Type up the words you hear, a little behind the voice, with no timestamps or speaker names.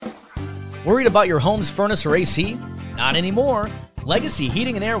Worried about your home's furnace or AC? Not anymore. Legacy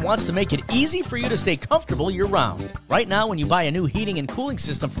Heating and Air wants to make it easy for you to stay comfortable year-round. Right now, when you buy a new heating and cooling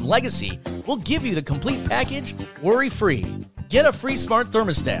system from Legacy, we'll give you the complete package, worry-free. Get a free smart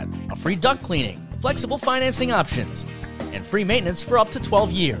thermostat, a free duct cleaning, flexible financing options, and free maintenance for up to 12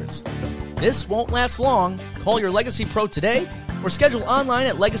 years. This won't last long. Call your Legacy Pro today or schedule online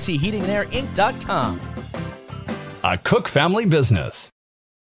at legacyheatingandairinc.com. A Cook family business.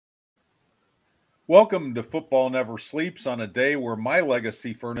 Welcome to Football Never Sleeps on a day where my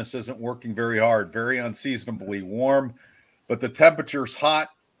Legacy furnace isn't working very hard, very unseasonably warm, but the temperature's hot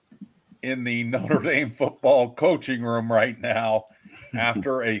in the Notre Dame football coaching room right now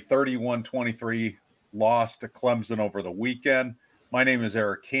after a 31-23 loss to Clemson over the weekend. My name is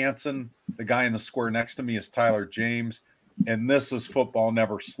Eric Hansen. The guy in the square next to me is Tyler James, and this is Football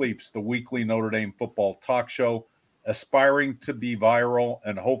Never Sleeps, the weekly Notre Dame football talk show, aspiring to be viral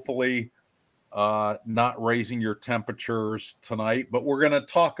and hopefully not raising your temperatures tonight, but we're going to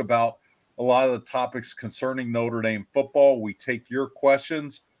talk about a lot of the topics concerning Notre Dame football. We take your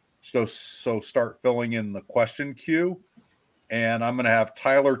questions, so start filling in the question queue, and I'm going to have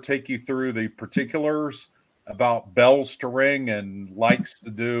Tyler take you through the particulars about bells to ring and likes to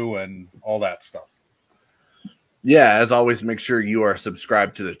do and all that stuff. Yeah, as always, make sure you are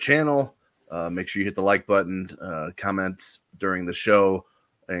subscribed to the channel. Make sure you hit the like button, comments during the show,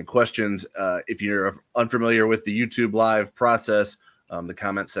 and questions. If you're unfamiliar with the YouTube live process, the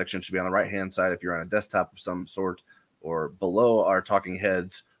comment section should be on the right-hand side if you're on a desktop of some sort, or below our talking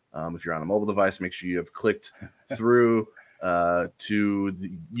heads. If you're on a mobile device, make sure you have clicked through to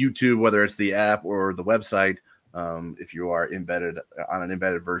the YouTube, whether it's the app or the website. If you are embedded on an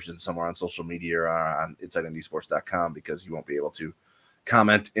embedded version somewhere on social media or on InsideNDSports.com, because you won't be able to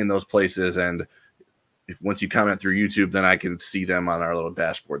comment in those places. And once you comment through YouTube, then I can see them on our little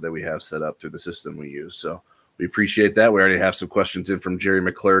dashboard that we have set up through the system we use. So we appreciate that. We already have some questions in from Jerry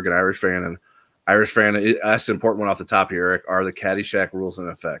McClurg, an Irish fan. And Irish fan asked an important one off the top here, Eric. Are the Caddyshack rules in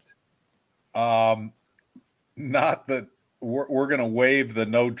effect? Not that we're going to waive the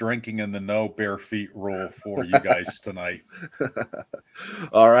no drinking and the no bare feet rule for you guys tonight.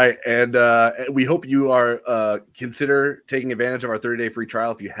 All right. And we hope you are consider taking advantage of our 30-day free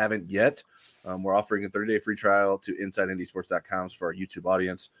trial if you haven't yet. We're offering a 30-day free trial to InsideNDSports.com for our YouTube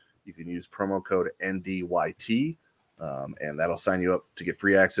audience. You can use promo code NDYT, and that'll sign you up to get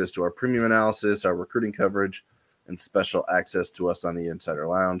free access to our premium analysis, our recruiting coverage, and special access to us on the Insider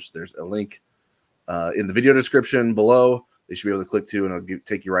Lounge. There's a link in the video description below. They should be able to click to, and it'll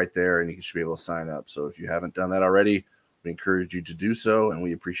take you right there, and you should be able to sign up. So if you haven't done that already, we encourage you to do so, and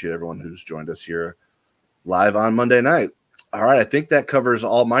we appreciate everyone who's joined us here live on Monday night. All right, I think that covers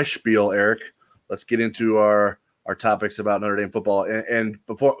all my spiel, Eric. Let's get into our topics about Notre Dame football. And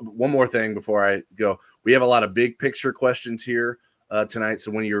before, one more thing before I go, we have a lot of big picture questions here tonight.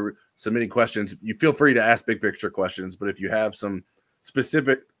 So when you're submitting questions, you feel free to ask big picture questions. But if you have some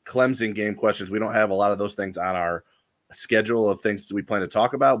specific Clemson game questions, we don't have a lot of those things on our schedule of things that we plan to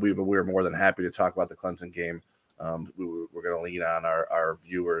talk about. We're more than happy to talk about the Clemson game. We're going to lean on our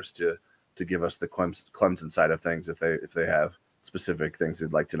viewers to give us the Clemson side of things if they have specific things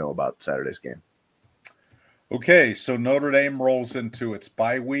they'd like to know about Saturday's game. Okay, so Notre Dame rolls into its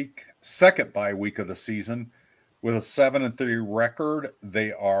second bye week of the season with a 7-3 record.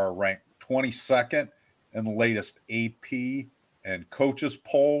 They are ranked 22nd in the latest AP and coaches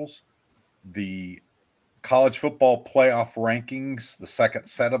polls. The college football playoff rankings, the second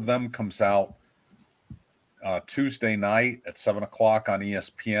set of them, comes out Tuesday night at 7 o'clock on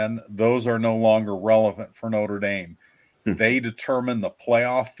ESPN. Those are no longer relevant for Notre Dame. They determine the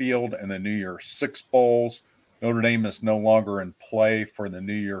playoff field and the New Year's Six bowls. Notre Dame is no longer in play for the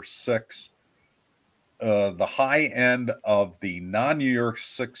New Year's Six. The high end of the non-New Year's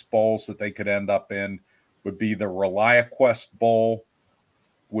Six bowls that they could end up in would be the ReliaQuest Bowl,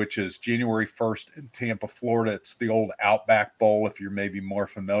 which is January 1st in Tampa, Florida. It's the old Outback Bowl, if you're maybe more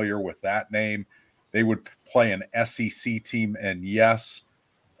familiar with that name. They would play an SEC team, and yes,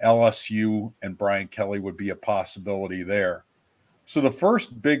 LSU and Brian Kelly would be a possibility there. So the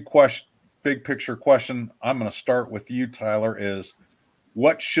first big picture question, I'm going to start with you, Tyler, is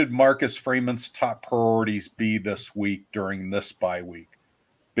what should Marcus Freeman's top priorities be this week during this bye week?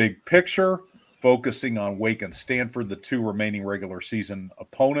 Big picture, focusing on Wake and Stanford, the two remaining regular season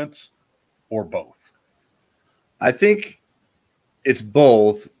opponents, or both? I think it's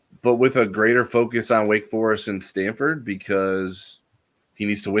both, but with a greater focus on Wake Forest and Stanford because he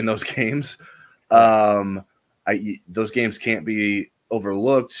needs to win those games. Those games can't be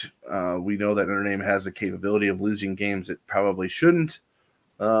overlooked. We know that Notre Dame has the capability of losing games it probably shouldn't.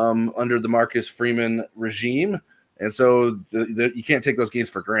 under the Marcus Freeman regime. And so you can't take those games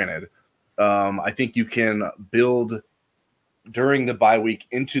for granted. I think you can build during the bye week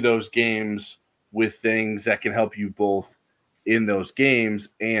into those games with things that can help you both in those games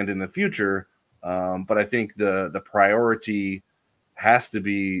and in the future. But I think the priority has to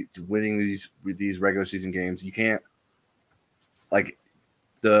be to winning these regular season games. You can't like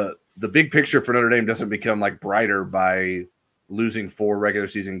the big picture for Notre Dame doesn't become like brighter by losing 4 regular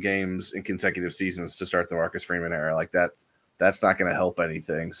season games in consecutive seasons to start the Marcus Freeman era. Like that's not going to help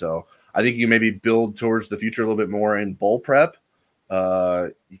anything. So I think you maybe build towards the future a little bit more in bowl prep.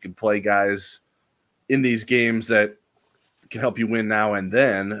 You can play guys in these games that can help you win now and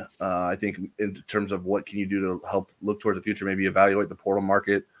then. I think in terms of what can you do to help look towards the future, maybe evaluate the portal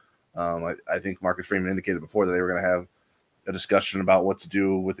market. I think Marcus Freeman indicated before that they were going to have a discussion about what to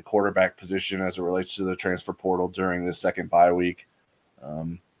do with the quarterback position as it relates to the transfer portal during the second bye week.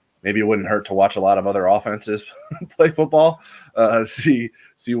 Maybe it wouldn't hurt to watch a lot of other offenses play football, see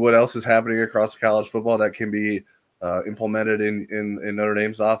what else is happening across college football that can be implemented in Notre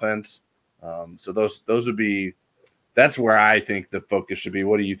Dame's offense. So those would be, that's where I think the focus should be.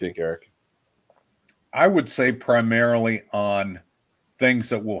 What do you think, Eric? I would say primarily on things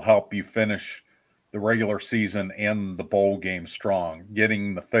that will help you finish the regular season and the bowl game strong,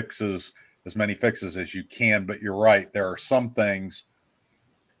 getting the fixes, as many fixes as you can. But you're right, there are some things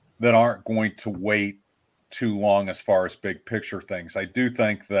that aren't going to wait too long as far as big picture things. I do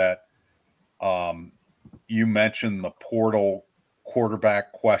think that you mentioned the portal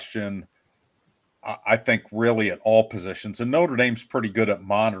quarterback question. I think really at all positions, and Notre Dame's pretty good at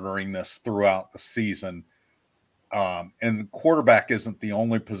monitoring this throughout the season. And quarterback isn't the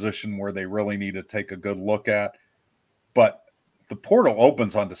only position where they really need to take a good look at. But the portal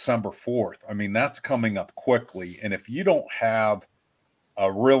opens on December 4th. I mean, that's coming up quickly. And if you don't have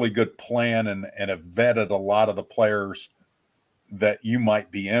a really good plan and have vetted a lot of the players that you might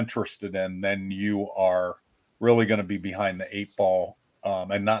be interested in, then you are really going to be behind the 8 ball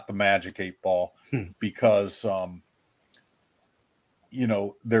and not the magic 8 ball because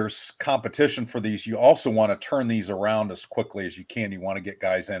there's competition for these. You also want to turn these around as quickly as you can. You want to get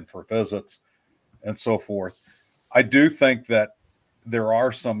guys in for visits and so forth. I do think that there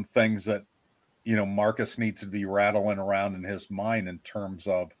are some things that, Marcus needs to be rattling around in his mind in terms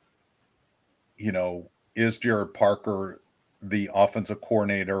of, is Jared Parker the offensive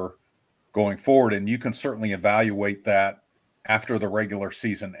coordinator going forward? And you can certainly evaluate that after the regular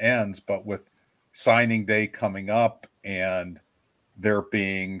season ends, but with signing day coming up and there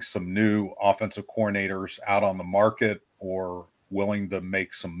being some new offensive coordinators out on the market or willing to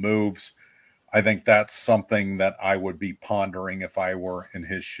make some moves, I think that's something that I would be pondering if I were in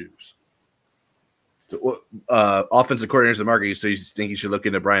his shoes. So, offensive coordinators in the market, so you think you should look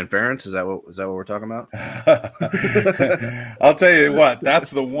into Brian Ferentz? Is that what we're talking about? I'll tell you what,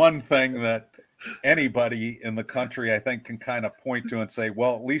 that's the one thing that anybody in the country, I think, can kind of point to and say,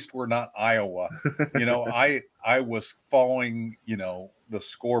 well, at least we're not Iowa. I was following, the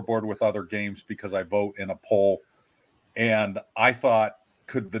scoreboard with other games because I vote in a poll. And I thought,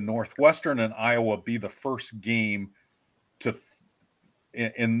 could the Northwestern and Iowa be the first game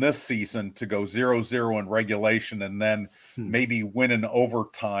in this season to go 0-0 in regulation and then maybe win in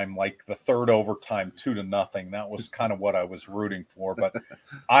overtime, like the third overtime 2-0. That was kind of what I was rooting for. But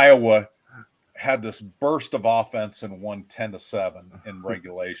Iowa had this burst of offense and won 10-7 in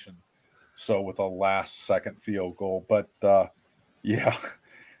regulation. So with a last second field goal, but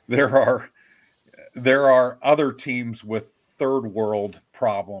there are other teams with third world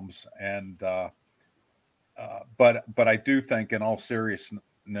problems, and but I do think, in all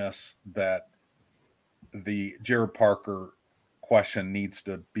seriousness, that the Jared Parker question needs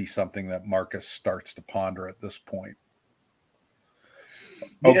to be something that Marcus starts to ponder at this point.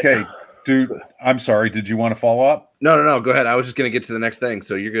 Okay, dude, I'm sorry. Did you want to follow up? No. Go ahead. I was just going to get to the next thing,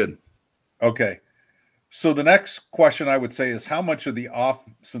 so you're good. Okay. So the next question I would say is how much of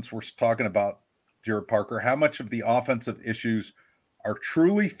since we're talking about Jared Parker, how much of the offensive issues are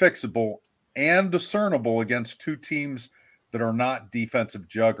truly fixable and discernible against two teams that are not defensive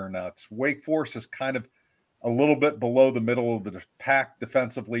juggernauts? Wake Forest is kind of a little bit below the middle of the pack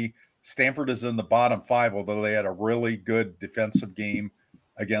defensively. Stanford is in the bottom 5, although they had a really good defensive game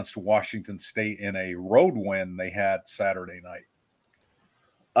against Washington State in a road win they had Saturday night.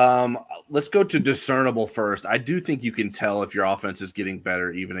 Let's go to discernible first. I do think you can tell if your offense is getting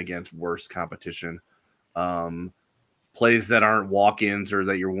better even against worse competition. Plays that aren't walk-ins or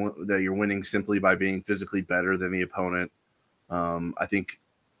that you're winning simply by being physically better than the opponent, I think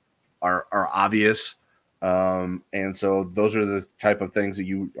are obvious. And so those are the type of things that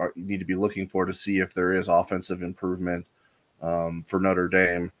you need to be looking for to see if there is offensive improvement for Notre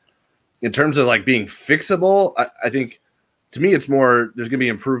Dame. In terms of like being fixable, I think to me it's more there's going to be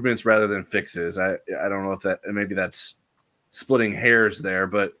improvements rather than fixes. I don't know if that maybe that's splitting hairs there,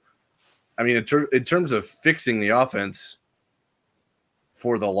 but I mean in terms of fixing the offense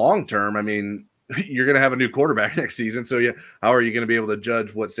for the long term, I mean you're going to have a new quarterback next season. So how are you going to be able to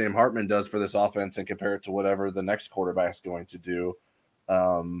judge what Sam Hartman does for this offense and compare it to whatever the next quarterback is going to do?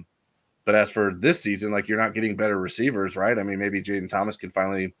 But as for this season, like you're not getting better receivers, right? I mean, maybe Jaden Thomas can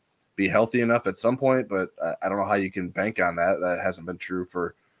finally be healthy enough at some point, but I don't know how you can bank on that. That hasn't been true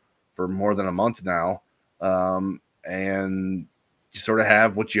for more than a month now. And you sort of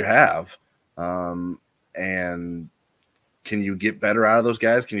have what you have. And can you get better out of those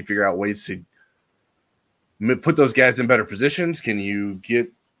guys? Can you figure out ways to put those guys in better positions? Can you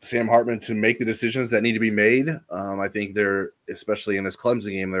get Sam Hartman to make the decisions that need to be made? I think especially in this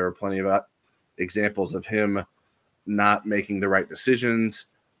Clemson game, there are plenty of examples of him not making the right decisions.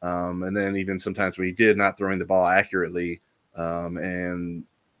 And then even sometimes when he did, not throwing the ball accurately. And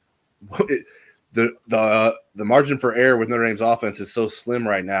the margin for error with Notre Dame's offense is so slim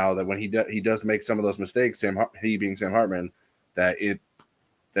right now that when he does make some of those mistakes, he being Sam Hartman, that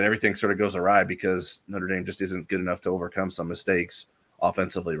everything sort of goes awry because Notre Dame just isn't good enough to overcome some mistakes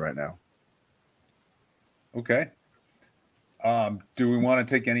offensively right now. Okay. Do we want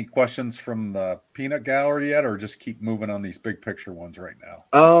to take any questions from the peanut gallery yet, or just keep moving on these big picture ones right now?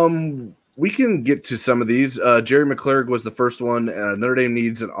 We can get to some of these. Jerry McClurg was the first one. Notre Dame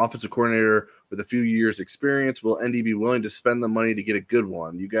needs an offensive coordinator with a few years experience. Will ND be willing to spend the money to get a good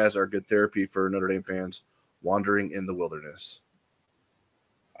one? You guys are good therapy for Notre Dame fans wandering in the wilderness.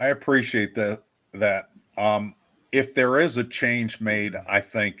 I appreciate that. If there is a change made, I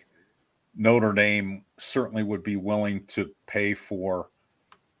think Notre Dame certainly would be willing to pay for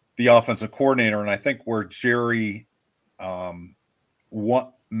the offensive coordinator. And I think where Jerry, I'm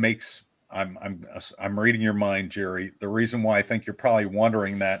reading your mind, Jerry. The reason why I think you're probably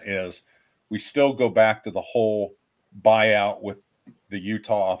wondering that is we still go back to the whole buyout with the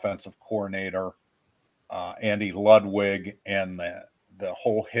Utah offensive coordinator, Andy Ludwig, and the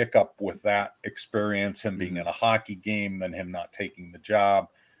whole hiccup with that experience, him being in a hockey game, then him not taking the job.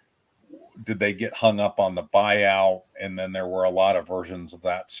 Did they get hung up on the buyout? And then there were a lot of versions of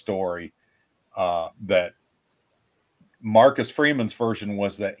that story. That Marcus Freeman's version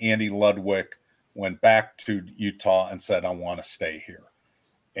was that Andy Ludwig went back to Utah and said, I want to stay here.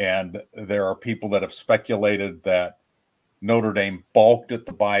 And there are people that have speculated that Notre Dame balked at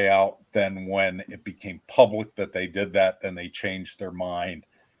the buyout. Then when it became public that they did that, then they changed their mind.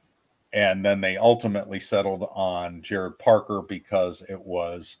 And then they ultimately settled on Jared Parker because it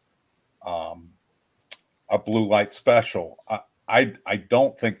was a blue light special. I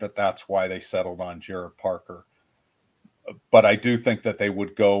don't think that that's why they settled on Jared Parker. But I do think that they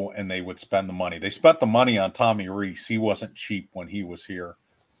would go and they would spend the money. They spent the money on Tommy Rees. He wasn't cheap when he was here.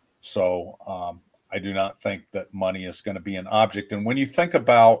 So I do not think that money is going to be an object. And when you think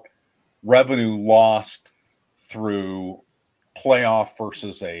about revenue lost through playoff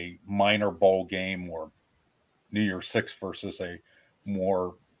versus a minor bowl game, or New Year's Six versus a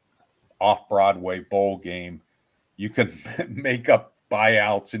more off-Broadway bowl game, you can make up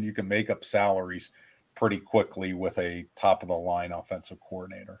buyouts and you can make up salaries pretty quickly with a top-of-the-line offensive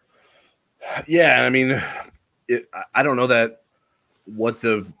coordinator. Yeah, I mean, I don't know that what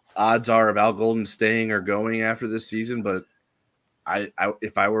the odds are of Al Golden staying or going after this season, but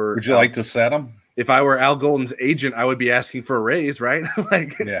if I were, would you like to set him? If I were Al Golden's agent, I would be asking for a raise, right?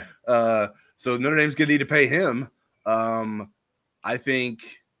 Yeah. So Notre Dame's going to need to pay him. I think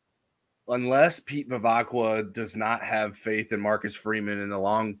unless Pete Bavacqua does not have faith in Marcus Freeman in the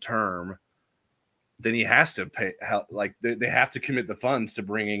long term, then he has to pay. Like they have to commit the funds to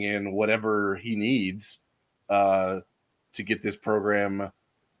bringing in whatever he needs to get this program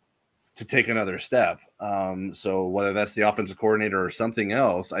to take another step. So whether that's the offensive coordinator or something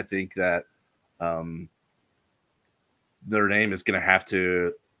else, I think that Notre Dame is going to have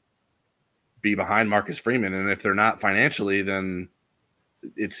to be behind Marcus Freeman. And if they're not financially, then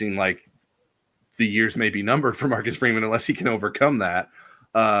it seemed like the years may be numbered for Marcus Freeman unless he can overcome that.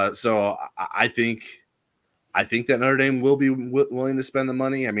 So I think that Notre Dame will be willing to spend the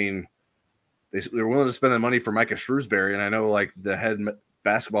money. I mean, they're willing to spend the money for Micah Shrewsbury. And I know like the head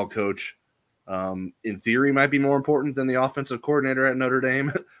basketball coach in theory might be more important than the offensive coordinator at Notre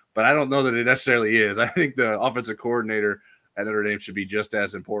Dame, but I don't know that it necessarily is. I think the offensive coordinator at Notre Dame should be just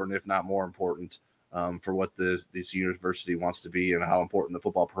as important, if not more important, for what this university wants to be and how important the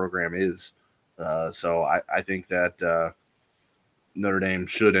football program is So I think that Notre Dame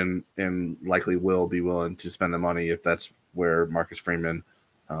should and likely will be willing to spend the money if that's where Marcus Freeman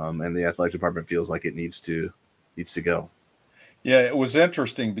and the athletic department feels like it needs to go. Yeah, it was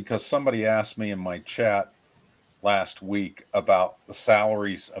interesting because somebody asked me in my chat last week about the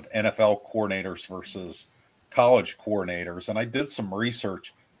salaries of NFL coordinators versus college coordinators. And I did some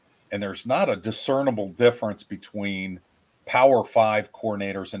research, and there's not a discernible difference between Power 5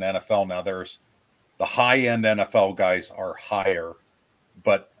 coordinators in NFL. Now, there's the high-end NFL guys are higher,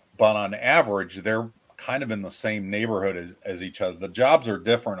 but on average, they're kind of in the same neighborhood as each other. The jobs are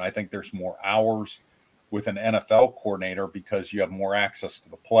different. I think there's more hours with an NFL coordinator because you have more access to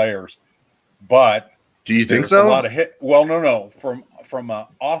the players. But do you think there's so? A lot of Well, no, from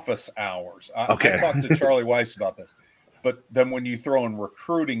office hours. Okay. I talked to Charlie Weiss about this. But then when you throw in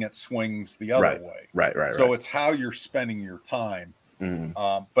recruiting, it swings the other way. Right. So it's how you're spending your time.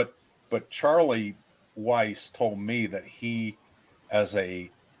 Mm-hmm. But Charlie Weiss told me that he, as an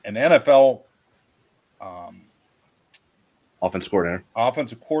NFL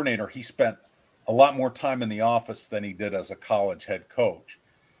offensive coordinator, he spent a lot more time in the office than he did as a college head coach.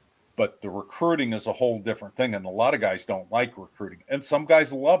 But the recruiting is a whole different thing, and a lot of guys don't like recruiting, and some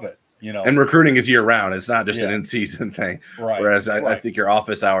guys love it. And recruiting is year round. It's not just an in-season thing. Right. Whereas I think your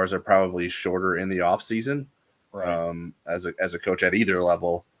office hours are probably shorter in the off season. Right. As a coach at either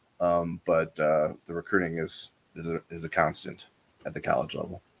level. But the recruiting is a constant at the college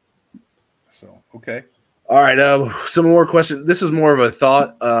level. So, okay. All right. Some more questions. This is more of a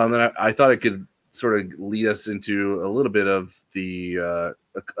thought, and I thought it could sort of lead us into a little bit of the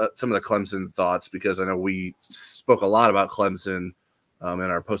some of the Clemson thoughts, because I know we spoke a lot about Clemson in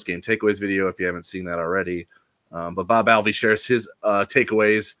our post-game takeaways video, if you haven't seen that already. But Bob Alvey shares his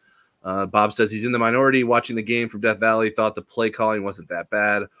takeaways. Bob says he's in the minority watching the game from Death Valley, thought the play calling wasn't that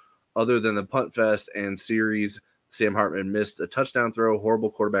bad. Other than the punt fest and series, Sam Hartman missed a touchdown throw, horrible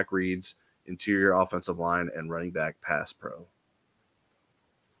quarterback reads, interior offensive line, and running back pass pro.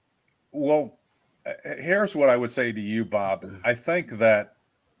 Well, here's what I would say to you, Bob. I think that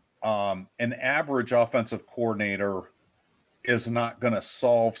an average offensive coordinator is not going to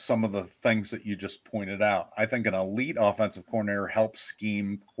solve some of the things that you just pointed out. I think an elite offensive coordinator helps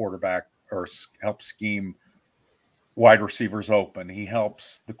scheme quarterback or helps scheme wide receivers open. He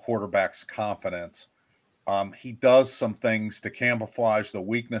helps the quarterback's confidence. He does some things to camouflage the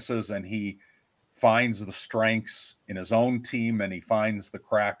weaknesses, and he finds the strengths in his own team, and he finds the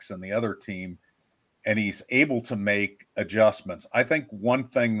cracks in the other team, and he's able to make adjustments. I think one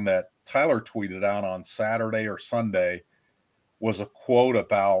thing that Tyler tweeted out on Saturday or Sunday was a quote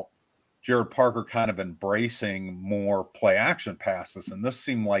about Jared Parker kind of embracing more play action passes. And this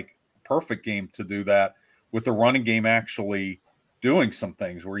seemed like a perfect game to do that, with the running game actually doing some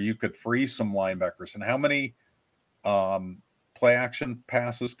things where you could freeze some linebackers. And how many play action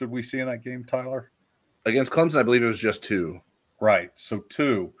passes did we see in that game, Tyler? Against Clemson, I believe it was just 2. Right. So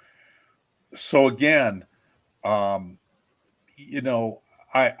 2. So again, I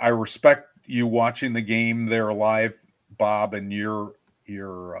respect you watching the game there live, Bob, and your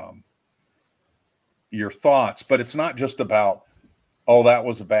thoughts, but it's not just about, oh, that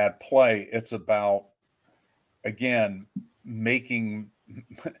was a bad play. It's about, again, making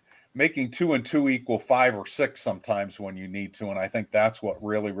 2 and 2 equal 5 or 6 sometimes when you need to. And I think that's what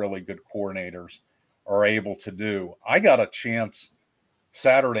really, really good coordinators are able to do. I got a chance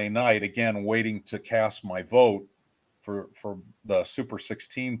Saturday night, again, waiting to cast my vote for the Super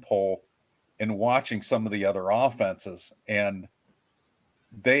 16 poll, and watching some of the other offenses, and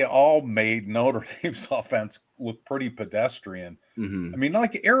they all made Notre Dame's offense look pretty pedestrian. Mm-hmm. I mean,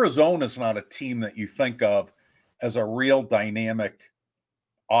 like, Arizona is not a team that you think of as a real dynamic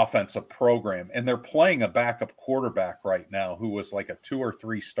offensive program, and they're playing a backup quarterback right now who was like a 2 or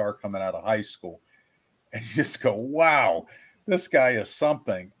 3 star coming out of high school, and you just go, wow, this guy is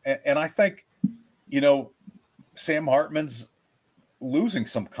something. And I think, Sam Hartman's losing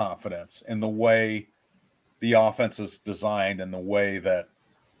some confidence in the way the offense is designed and the way that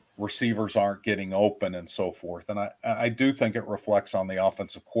receivers aren't getting open and so forth. And I do think it reflects on the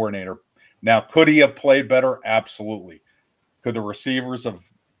offensive coordinator. Now, could he have played better? Absolutely. Could the receivers have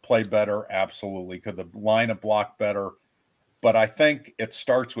played better? Absolutely. Could the line have blocked better? But I think it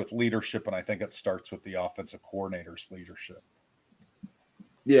starts with leadership, and I think it starts with the offensive coordinator's leadership.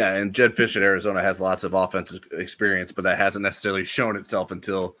 Yeah, and Jed Fish at Arizona has lots of offensive experience, but that hasn't necessarily shown itself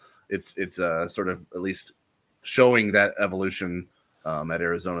until it's sort of at least showing that evolution at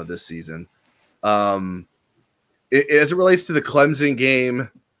Arizona this season. As it relates to the Clemson game,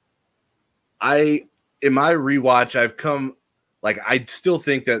 in my rewatch, I've come like, I still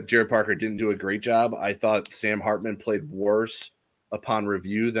think that Jared Parker didn't do a great job. I thought Sam Hartman played worse upon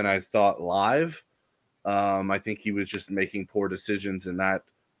review than I thought live. I think he was just making poor decisions and not.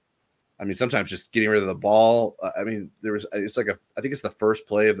 I mean, sometimes just getting rid of the ball. I think it's the first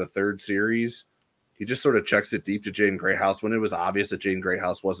play of the third series. He just sort of checks it deep to Jaden Greathouse when it was obvious that Jaden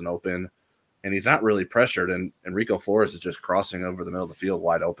Greathouse wasn't open, and he's not really pressured. And Rico Flores is just crossing over the middle of the field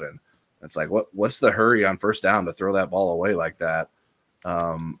wide open. It's like, what's the hurry on first down to throw that ball away like that?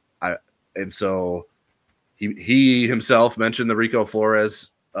 And so he himself mentioned the Rico Flores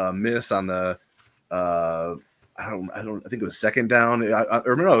miss on the I think it was second down. It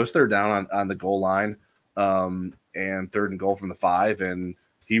was third down on the goal line, and third and goal from the 5. And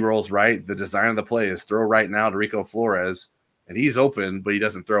he rolls right. The design of the play is throw right now to Rico Flores, and he's open, but he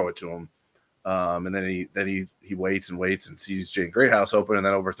doesn't throw it to him. And then he waits and sees Jaden Greathouse open and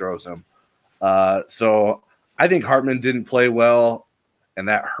then overthrows him. So I think Hartman didn't play well, and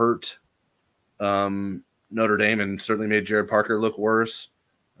that hurt Notre Dame and certainly made Jared Parker look worse.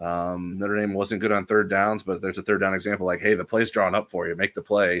 Notre Dame wasn't good on third downs, but there's a third down example like, hey, the play's drawn up for you, make the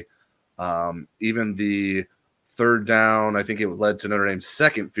play. Even the third down, I think it led to Notre Dame's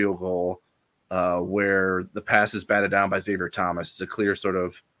second field goal, where the pass is batted down by Xavier Thomas. It's a clear sort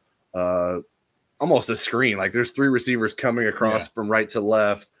of almost a screen. Like there's 3 receivers coming across from right to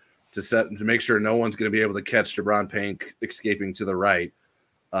left to make sure no one's going to be able to catch Jabron Pink escaping to the right.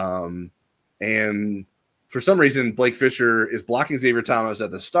 And for some reason, Blake Fisher is blocking Xavier Thomas at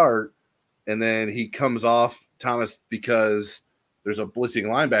the start, and then he comes off Thomas because there's a blitzing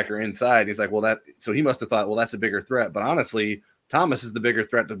linebacker inside. He's like, so he must have thought, well, that's a bigger threat. But honestly, Thomas is the bigger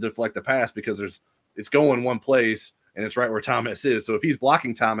threat to deflect the pass because it's going one place and it's right where Thomas is. So if he's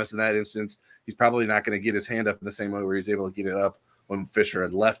blocking Thomas in that instance, he's probably not going to get his hand up in the same way where he's able to get it up when Fisher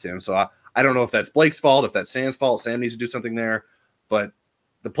had left him. So I don't know if that's Blake's fault, if that's Sam's fault. Sam needs to do something there, but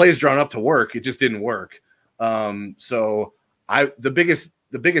the play is drawn up to work. It just didn't work. So the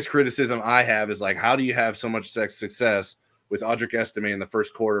biggest criticism I have is like, how do you have so much success with Audric Estime in the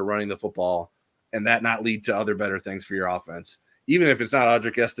first quarter running the football and that not lead to other better things for your offense? Even if it's not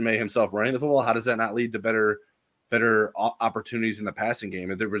Audric Estime himself running the football, how does that not lead to better opportunities in the passing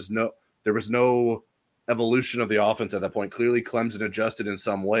game? And there was no evolution of the offense at that point. Clearly Clemson adjusted in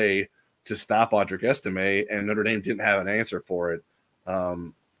some way to stop Audric Estime, and Notre Dame didn't have an answer for it.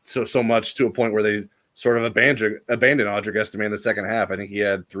 So much to a point where they sort of abandoned Audric Estime in the second half. I think he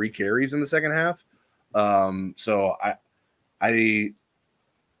had 3 carries in the second half. So that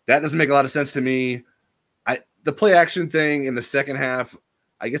doesn't make a lot of sense to me. The play action thing in the second half,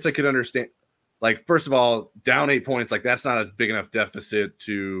 I guess I could understand. Like, first of all, down 8 points, like that's not a big enough deficit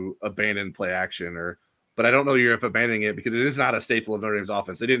to abandon play action, but I don't know you're abandoning it because it is not a staple of Notre Dame's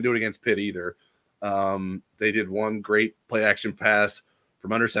offense. They didn't do it against Pitt either. They did one great play action pass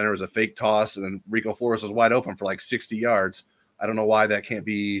from under center. It was a fake toss, and then Rico Flores was wide open for like 60 yards. I don't know why that can't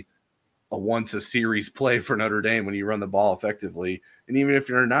be a once a series play for Notre Dame when you run the ball effectively. And even if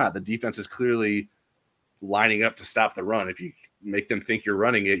you're not, the defense is clearly lining up to stop the run. If you make them think you're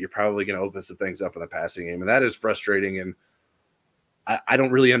running it, you're probably going to open some things up in the passing game. And that is frustrating. And I don't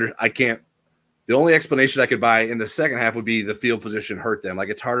really the only explanation I could buy in the second half would be the field position hurt them. Like,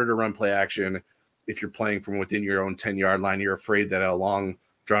 it's harder to run play action if you're playing from within your own 10-yard line. You're afraid that a long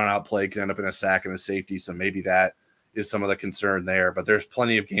drawn-out play can end up in a sack and a safety, so maybe that is some of the concern there. But there's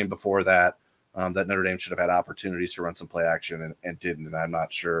plenty of game before that that Notre Dame should have had opportunities to run some play action and didn't, and I'm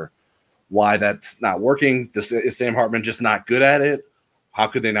not sure why that's not working. Is Sam Hartman just not good at it? How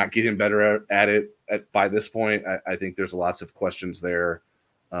could they not get him better at it by this point? I think there's lots of questions there.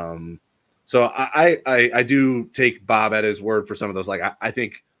 So I do take Bob at his word for some of those. Like, I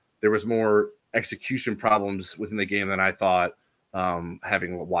think there was more execution problems within the game than I thought,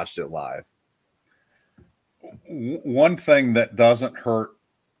 having watched it live. One thing that doesn't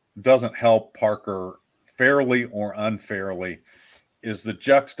help Parker fairly or unfairly is the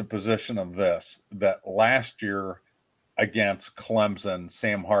juxtaposition of this, that last year against Clemson,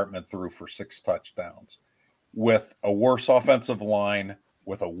 Sam Hartman threw for 6 touchdowns with a worse offensive line,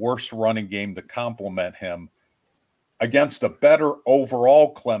 with a worse running game to complement him, against a better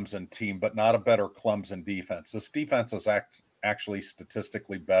overall Clemson team, but not a better Clemson defense. This defense is actually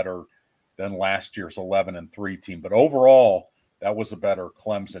statistically better than last year's 11-3 team, but overall that was a better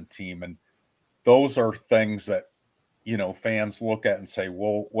Clemson team. And those are things that, you know, fans look at and say,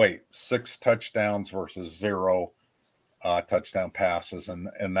 well, wait, 6 touchdowns versus 0 touchdown passes.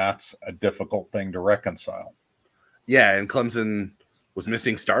 And that's a difficult thing to reconcile. Yeah. And Clemson was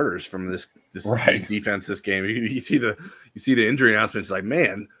missing starters from this right. defense this game. You see the injury announcements, like,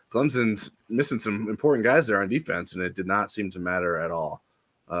 man, Clemson's missing some important guys there on defense, and it did not seem to matter at all.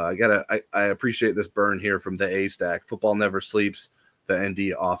 I appreciate this burn here from the A stack. Football never sleeps. The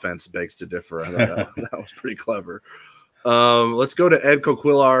ND offense begs to differ. I thought that was pretty clever. Let's go to Ed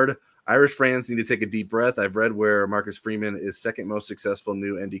Coquillard. Irish fans need to take a deep breath. I've read where Marcus Freeman is second most successful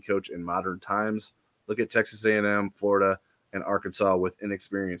new ND coach in modern times. Look at Texas A&M, Florida, and Arkansas with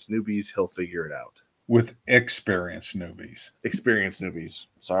inexperienced newbies. He'll figure it out. With experienced newbies. Experienced newbies.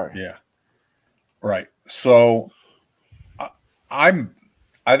 Sorry. Yeah. Right. So I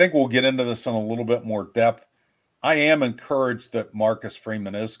think we'll get into this in a little bit more depth. I am encouraged that Marcus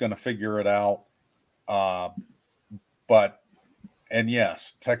Freeman is going to figure it out. And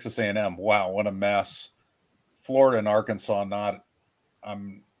yes, Texas A&M, wow, what a mess. Florida and Arkansas,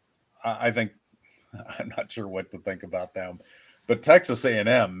 I think, I'm not sure what to think about them. But Texas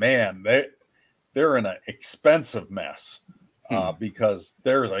A&M, man, they're in an expensive mess because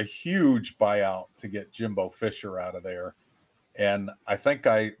there's a huge buyout to get Jimbo Fisher out of there. And I think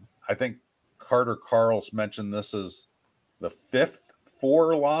Carter Carls mentioned this is the fifth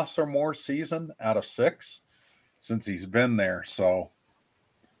 4-loss or more season out of 6 since he's been there. So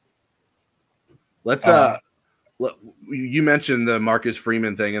let's you mentioned the Marcus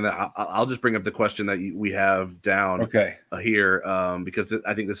Freeman thing, and I'll just bring up the question that we have down here because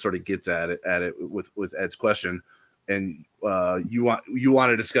I think this sort of gets at it with Ed's question, and you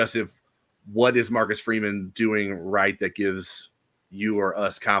want to discuss what is Marcus Freeman doing right that gives you or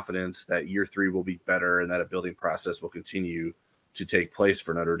us confidence that year 3 will be better and that a building process will continue to take place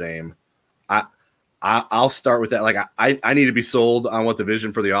for Notre Dame. I'll start with that. Like I need to be sold on what the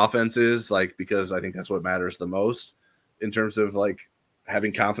vision for the offense is, like, because I think that's what matters the most in terms of like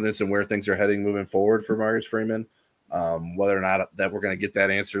having confidence in where things are heading moving forward for Marcus Freeman. Whether or not that we're going to get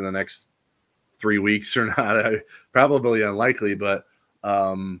that answer in the next 3 weeks or not, probably unlikely. But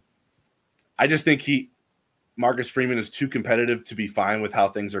I just think Marcus Freeman is too competitive to be fine with how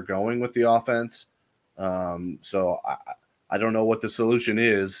things are going with the offense. So I don't know what the solution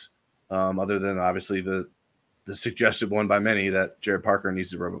is. Other than obviously the suggested one by many that Jared Parker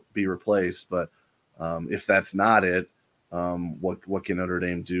needs to be replaced. But if that's not it, what can Notre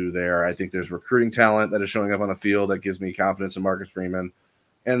Dame do there? I think there's recruiting talent that is showing up on the field that gives me confidence in Marcus Freeman.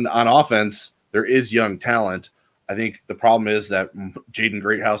 And on offense, there is young talent. I think the problem is that Jaden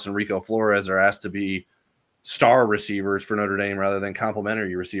Greathouse and Rico Flores are asked to be star receivers for Notre Dame rather than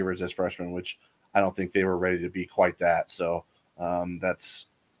complimentary receivers as freshmen, which I don't think they were ready to be quite that. So that's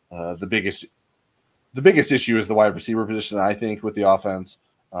the biggest issue is the wide receiver position, I think, with the offense,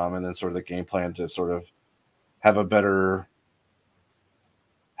 and then sort of the game plan to sort of have better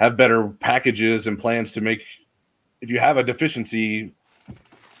packages and plans to make, if you have a deficiency,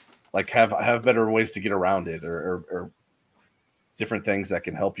 like have better ways to get around it or different things that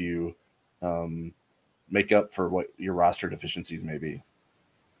can help you make up for what your roster deficiencies may be.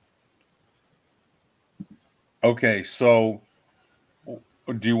 Okay, so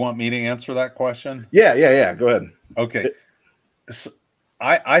do you want me to answer that question? Yeah. Go ahead. Okay. So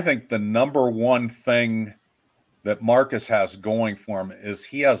I think the number one thing that Marcus has going for him is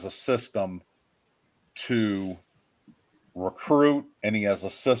he has a system to recruit, and he has a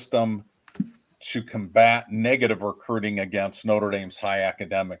system to combat negative recruiting against Notre Dame's high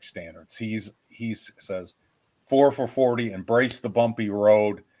academic standards. He says 4 for 40, embrace the bumpy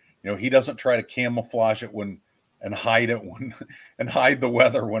road. He doesn't try to camouflage it and hide the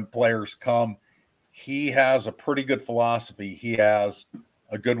weather when players come. He has a pretty good philosophy. He has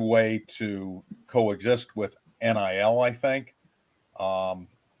a good way to coexist with NIL, I think.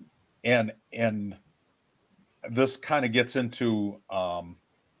 And this kind of gets into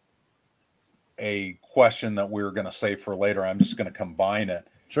a question that we were going to save for later. I'm just going to combine it.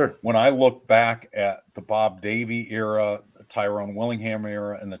 Sure. When I look back at the Bob Davie era, the Tyrone Willingham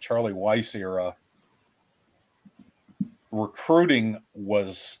era, and the Charlie Weiss era, recruiting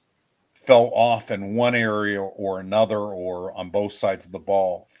fell off in one area or another or on both sides of the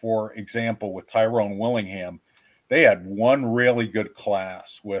ball. For example, with Tyrone Willingham, they had one really good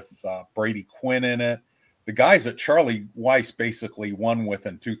class with Brady Quinn in it. The guys that Charlie Weiss basically won with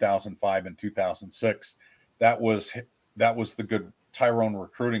in 2005 and 2006, that was the good Tyrone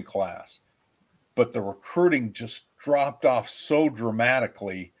recruiting class. But the recruiting just dropped off so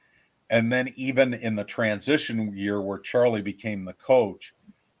dramatically. And then even in the transition year where Charlie became the coach,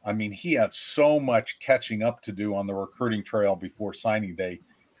 I mean, he had so much catching up to do on the recruiting trail before signing day,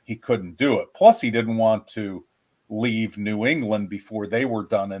 he couldn't do it. Plus, he didn't want to leave New England before they were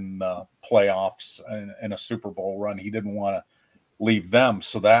done in the playoffs and a Super Bowl run. He didn't want to leave them.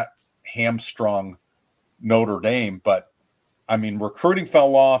 So that hamstrung Notre Dame. But I mean, recruiting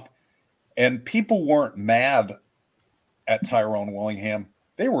fell off, and people weren't mad at Tyrone Willingham.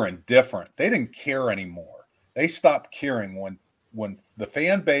 They were indifferent. They didn't care anymore. They stopped caring when the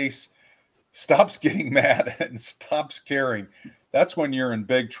fan base stops getting mad and stops caring. That's when you're in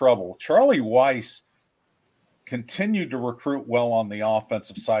big trouble. Charlie Weiss continued to recruit well on the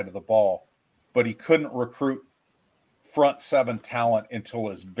offensive side of the ball, but he couldn't recruit front seven talent until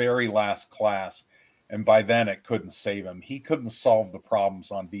his very last class. And by then it couldn't save him. He couldn't solve the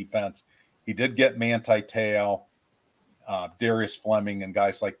problems on defense. He did get Manti Te'o, Darius Fleming, and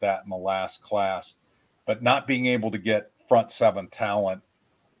guys like that in the last class, but not being able to get front seven talent,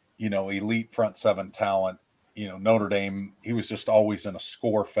 elite front seven talent, Notre Dame, he was just always in a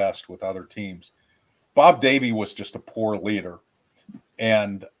score fest with other teams. Bob Davie was just a poor leader,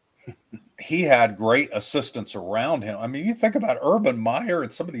 and he had great assistants around him. I mean, you think about Urban Meyer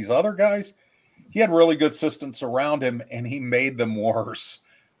and some of these other guys, he had really good assistants around him, and he made them worse.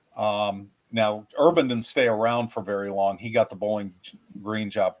 Now, Urban didn't stay around for very long. He got the Bowling Green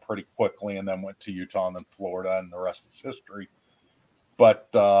job pretty quickly and then went to Utah and then Florida, and the rest is history. But,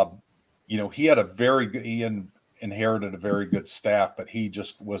 he had inherited a very good staff, but he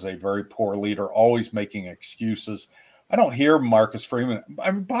just was a very poor leader, always making excuses. I don't hear Marcus Freeman.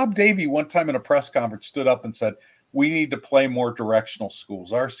 I mean, Bob Davie one time in a press conference stood up and said, we need to play more directional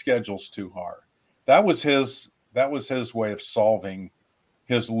schools. Our schedule's too hard. That was his way of solving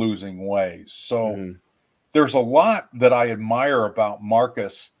his losing ways. So there's a lot that I admire about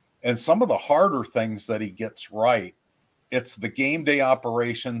Marcus, and some of the harder things that he gets right. It's the game day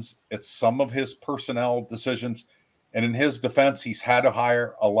operations. It's some of his personnel decisions. And in his defense, he's had to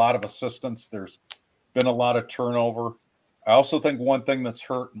hire a lot of assistants. There's been a lot of turnover. I also think one thing that's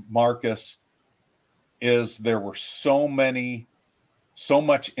hurt Marcus is there were so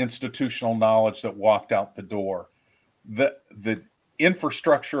much institutional knowledge that walked out the door. The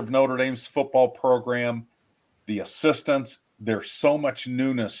infrastructure of Notre Dame's football program, the assistants, there's so much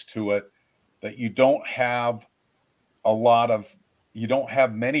newness to it that you don't have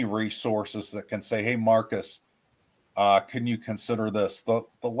many resources that can say, hey, Marcus, can you consider this? The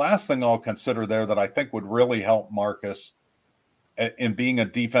last thing I'll consider there that I think would really help Marcus in being a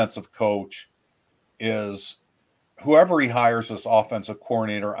defensive coach is whoever he hires as offensive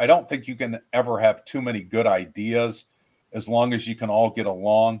coordinator. I don't think you can ever have too many good ideas as long as you can all get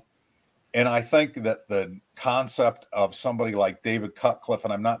along. And I think that the concept of somebody like David Cutcliffe,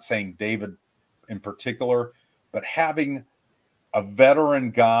 and I'm not saying David in particular, but having a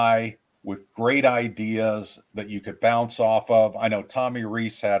veteran guy with great ideas that you could bounce off of. I know Tommy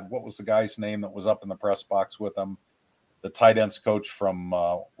Rees had, what was the guy's name that was up in the press box with him? The tight ends coach from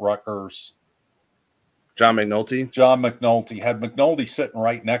Rutgers. John McNulty. John McNulty. Had McNulty sitting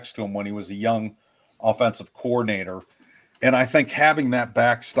right next to him when he was a young offensive coordinator. And I think having that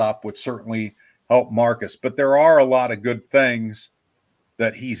backstop would certainly help Marcus. But there are a lot of good things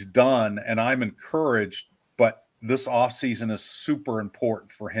that he's done, and I'm encouraged. But this offseason is super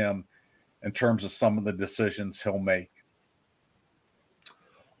important for him in terms of some of the decisions he'll make.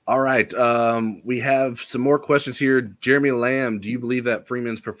 All right. We have some more questions here. Jeremy Lamb, do you believe that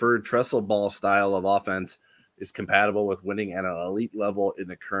Freeman's preferred trestle ball style of offense is compatible with winning at an elite level in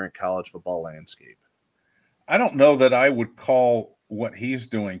the current college football landscape? I don't know that I would call what he's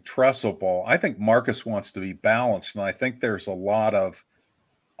doing trestle ball. I think Marcus wants to be balanced, and I think there's a lot of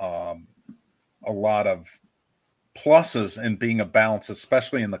pluses in being a balance,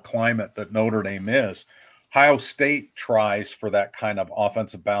 especially in the climate that Notre Dame is. Ohio State tries for that kind of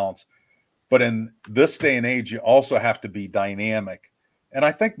offensive balance, but in this day and age, you also have to be dynamic, and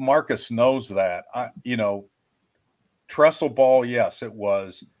I think Marcus knows that. Trestle ball, yes, it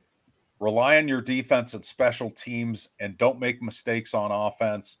was. Rely on your defense and special teams and don't make mistakes on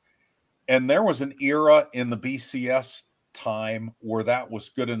offense. And there was an era in the BCS time where that was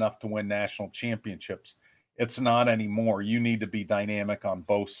good enough to win national championships. It's not anymore. You need to be dynamic on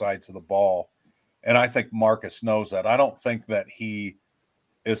both sides of the ball. And I think Marcus knows that. I don't think that he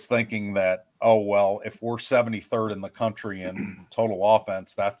is thinking that, oh, well, if we're 73rd in the country in total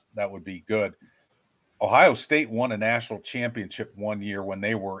offense, that would be good. Ohio State won a national championship one year when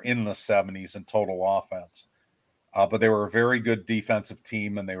they were in the 70s in total offense. But they were a very good defensive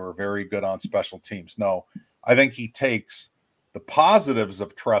team, and they were very good on special teams. No, I think he takes the positives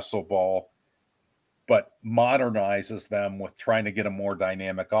of trestle ball, but modernizes them with trying to get a more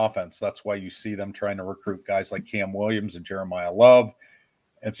dynamic offense. That's why you see them trying to recruit guys like Cam Williams and Jeremiah Love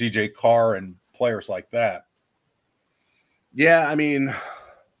and CJ Carr and players like that. Yeah, I mean,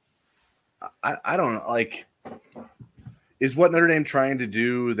 I don't know. Like, is what Notre Dame trying to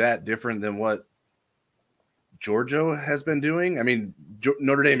do that different than what Georgia has been doing. I mean,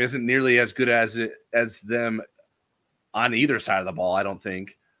 Notre Dame isn't nearly as good as them on either side of the ball, I don't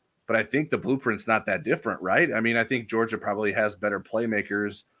think. But I think the blueprint's not that different, right? I mean, I think Georgia probably has better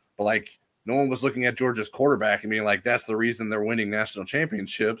playmakers, but like no one was looking at Georgia's quarterback and being like, that's the reason they're winning national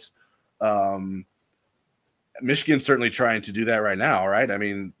championships. Michigan's certainly trying to do that right now, right? I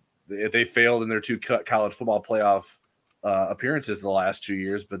mean, they failed in their 2 college football playoff appearances the last 2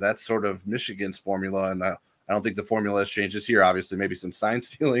 years, but that's sort of Michigan's formula. And I don't think the formula has changed this year. Obviously, maybe some sign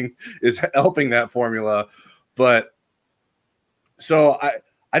stealing is helping that formula. But so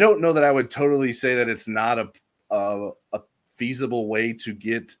I don't know that I would totally say that it's not a feasible way to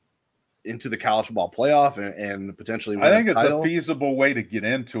get into the college football playoff and potentially win I think a it's title. a feasible way to get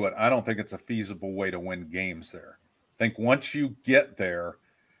into it. I don't think it's a feasible way to win games there. I think once you get there,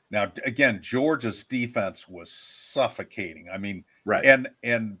 now again, Georgia's defense was suffocating. I mean, right.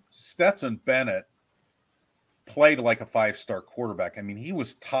 And Stetson Bennett played like a 5-star quarterback. I mean, he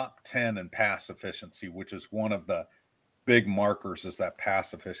was top 10 in pass efficiency, which is one of the big markers is that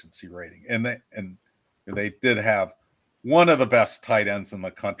pass efficiency rating. And they did have one of the best tight ends in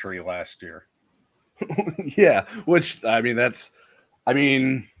the country last year. Yeah, which I guess I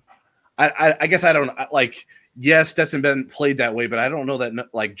don't like. Yes, Stetson Bennett played that way, but I don't know that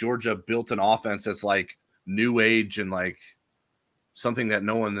like Georgia built an offense that's like new age and like something that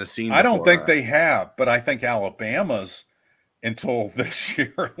no one has seen before. I don't think they have, but I think Alabama's until this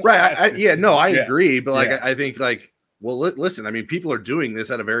year. Right. I agree. But like, I think like, well, listen, I mean, people are doing this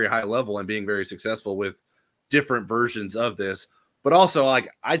at a very high level and being very successful with different versions of this. But also, like,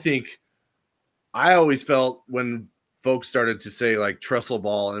 I think I always felt when folks started to say like Tressel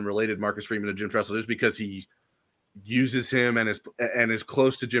ball and related Marcus Freeman to Jim Tressel, just because he uses him and is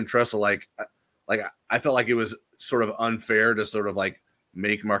close to Jim Tressel, like I felt like it was sort of unfair to sort of like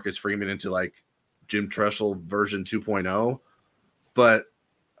make Marcus Freeman into like Jim Tressel version 2.0. But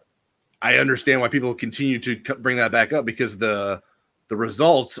I understand why people continue to bring that back up, because the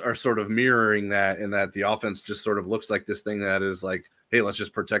results are sort of mirroring that, in that the offense just sort of looks like this thing that is like, hey, let's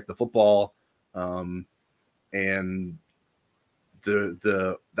just protect the football. And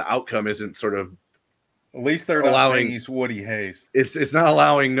the outcome isn't sort of, at least they're not saying he's Woody Hayes. It's not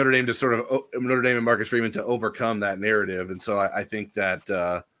allowing Notre Dame and Marcus Freeman to overcome that narrative. And so I think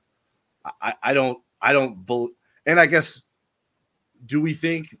that I don't and I guess, do we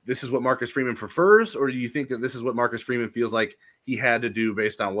think this is what Marcus Freeman prefers, or do you think that this is what Marcus Freeman feels like he had to do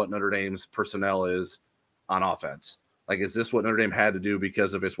based on what Notre Dame's personnel is on offense? Like, is this what Notre Dame had to do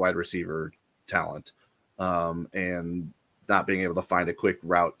because of its wide receiver talent, and not being able to find a quick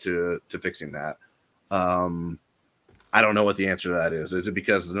route to fixing that? I don't know what the answer to that is. Is it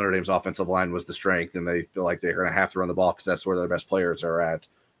because Notre Dame's offensive line was the strength and they feel like they're going to have to run the ball because that's where their best players are at?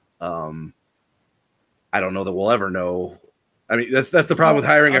 I don't know that we'll ever know. I mean, that's the problem with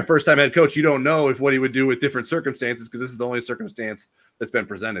hiring a first-time head coach. You don't know if what he would do with different circumstances, because this is the only circumstance that's been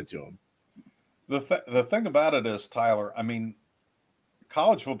presented to him. The thing about it is, Tyler, I mean,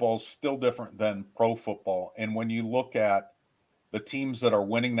 college football is still different than pro football. And when you look at the teams that are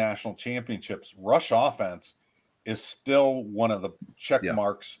winning national championships, rush offense is still one of the check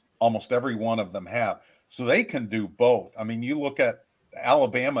marks almost every one of them have. So they can do both. I mean, you look at the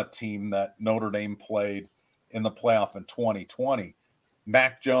Alabama team that Notre Dame played in the playoff in 2020.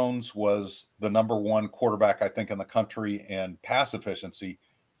 Mac Jones was the number one quarterback, I think, in the country in pass efficiency,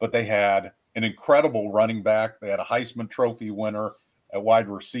 but they had an incredible running back. They had a Heisman Trophy winner at wide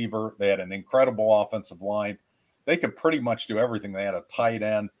receiver. They had an incredible offensive line. They could pretty much do everything. They had a tight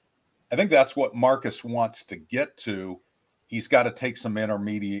end. I think that's what Marcus wants to get to. He's got to take some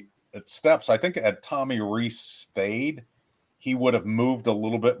intermediate steps. I think had Tommy Rees stayed, he would have moved a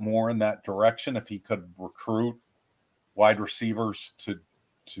little bit more in that direction if he could recruit wide receivers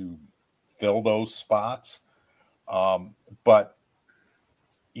to fill those spots. But,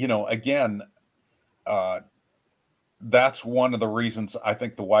 you know, again, that's one of the reasons I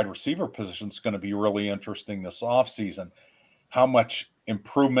think the wide receiver position is going to be really interesting this offseason. How much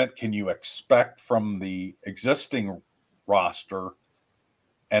improvement can you expect from the existing roster,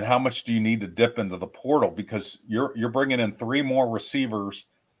 and how much do you need to dip into the portal? Because you're bringing in 3 more receivers.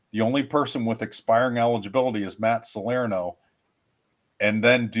 The only person with expiring eligibility is Matt Salerno. And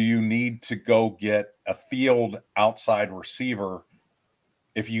then do you need to go get a field outside receiver,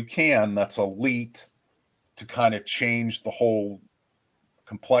 if you can, that's elite, to kind of change the whole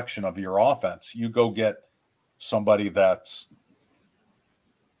complexion of your offense? You go get somebody that's,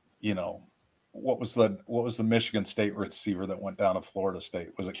 you know, what was the Michigan State receiver that went down to Florida State?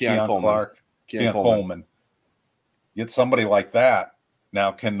 Was it Keon Clark? Keon Coleman. Get somebody like that.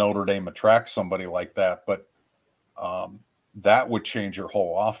 Now, can Notre Dame attract somebody like that? But that would change your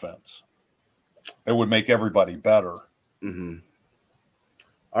whole offense. It would make everybody better. Mm-hmm.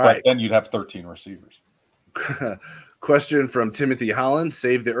 But then you'd have 13 receivers. Question from Timothy Holland.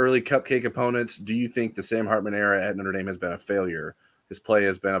 Save the early cupcake opponents. Do you think the Sam Hartman era at Notre Dame has been a failure? His play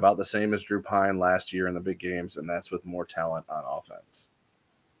has been about the same as Drew Pine last year in the big games, and that's with more talent on offense.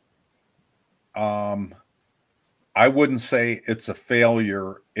 I wouldn't say it's a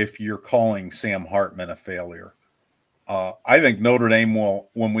failure if you're calling Sam Hartman a failure. I think Notre Dame will,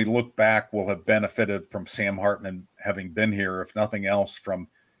 when we look back, will have benefited from Sam Hartman having been here, if nothing else, from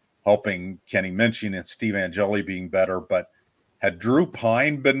helping Kenny Minchin and Steve Angeli being better. But had Drew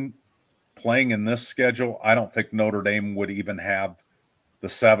Pine been playing in this schedule, I don't think Notre Dame would even have the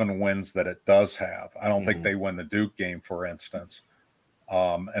 7 wins that it does have. I don't think they win the Duke game, for instance.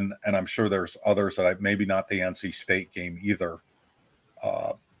 And I'm sure there's others that maybe not the NC State game either.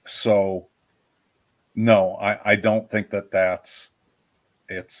 So no, I don't think that's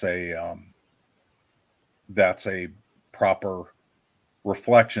a proper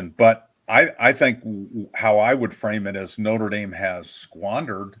reflection. But I think how I would frame it is Notre Dame has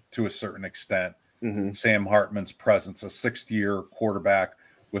squandered to a certain extent Sam Hartman's presence, a 6th-year quarterback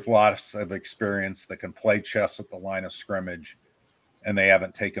with lots of experience that can play chess at the line of scrimmage, and they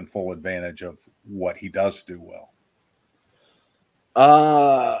haven't taken full advantage of what he does do well.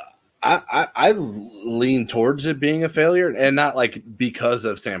 I lean towards it being a failure, and not like because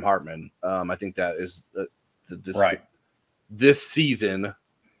of Sam Hartman. I think that is right. This season,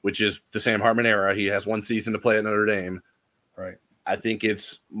 which is the Sam Hartman era, he has 1 season to play at Notre Dame. Right. I think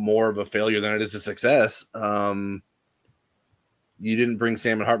it's more of a failure than it is a success. You didn't bring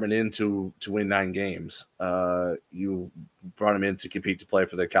Sam Hartman in to win 9 games. You brought him in to compete to play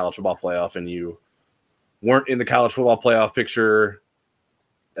for the college football playoff, and you weren't in the college football playoff picture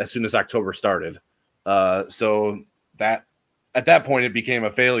as soon as October started. So that at that point it became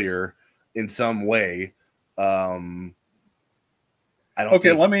a failure in some way. Let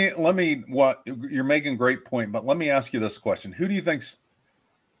me what you're making a great point, but let me ask you this question. Who do you think's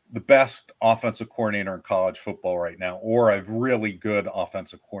the best offensive coordinator in college football right now, or a really good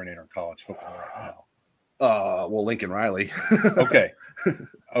offensive coordinator in college football right now? Well, Lincoln Riley. Okay.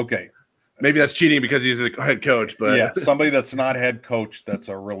 Maybe that's cheating because he's a head coach, but yeah, somebody that's not head coach that's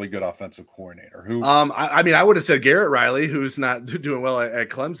a really good offensive coordinator. Who? I would have said Garrett Riley, who's not doing well at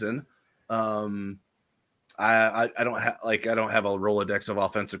Clemson. I don't have a Rolodex of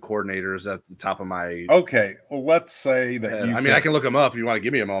offensive coordinators at the top of my. Okay, well, let's say that head. I can look them up if you want to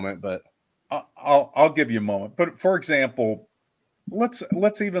give me a moment, but I'll give you a moment. But for example,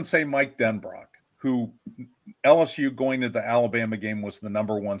 let's even say Mike Denbrock, who LSU going to the Alabama game was the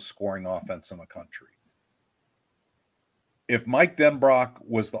number 1 scoring offense in the country. If Mike Denbrock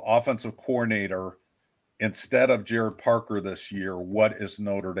was the offensive coordinator instead of Jared Parker this year, what is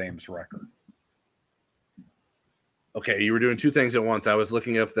Notre Dame's record? Okay, you were doing 2 things at once. I was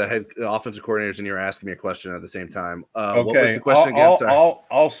looking up the offensive coordinators, and you were asking me a question at the same time. Okay, what was the question again? Sorry.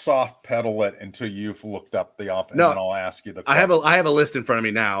 I'll soft pedal it until you've looked up the offense, and I'll ask you the question. I have a list in front of me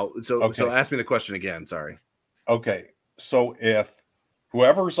now, so ask me the question again. Sorry. Okay, so if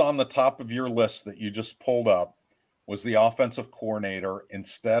whoever's on the top of your list that you just pulled up was the offensive coordinator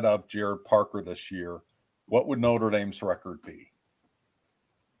instead of Jared Parker this year, what would Notre Dame's record be?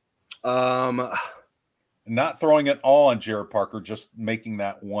 Not throwing it all on Jared Parker, just making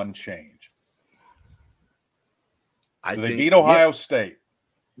that one change. They beat Ohio State.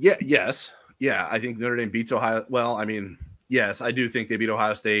 Yeah, yes. Yeah, I think Notre Dame beats Ohio. Well, yes, I do think they beat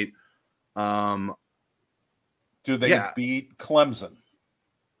Ohio State. Do they beat Clemson?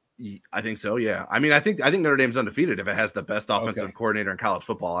 I think so, yeah. I think Notre Dame's undefeated if it has the best offensive coordinator in college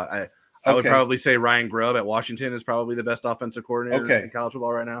football. I would probably say Ryan Grubb at Washington is probably the best offensive coordinator in college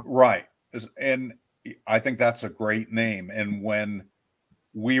football right now. Right. And I think that's a great name. And when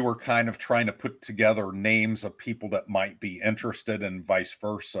we were kind of trying to put together names of people that might be interested and vice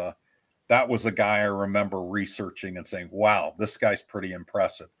versa, that was a guy I remember researching and saying, wow, this guy's pretty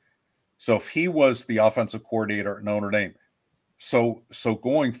impressive. So if he was the offensive coordinator at Notre Dame, so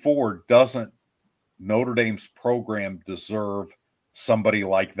going forward, doesn't Notre Dame's program deserve somebody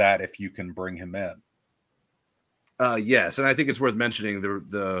like that if you can bring him in? Yes, and I think it's worth mentioning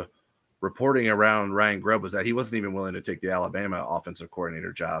the reporting around Ryan Grubb was that he wasn't even willing to take the Alabama offensive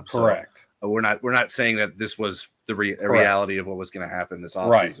coordinator job. Correct. So we're not saying that this was the reality of what was going to happen this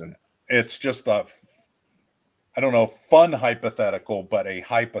offseason. Right. It's just a fun hypothetical, but a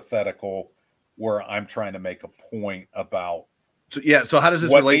hypothetical where I'm trying to make a point about. So how does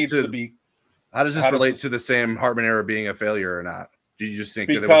this relate to? How does this relate to the Sam Hartman era being a failure or not? Do you just think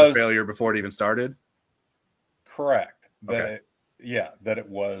that it was a failure before it even started? correct. Okay. That it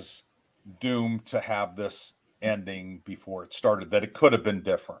was doomed to have this ending before it started, that it could have been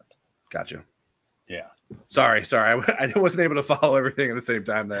different. Gotcha. Yeah. Sorry. I wasn't able to follow everything at the same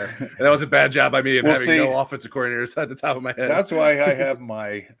time there. And that was a bad job by me of having no offensive coordinators at the top of my head. That's why I have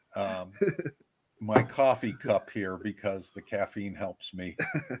my my coffee cup here, because the caffeine helps me.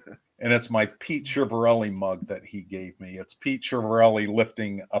 And it's my Pete Chiavarelli mug that he gave me. It's Pete Chiavarelli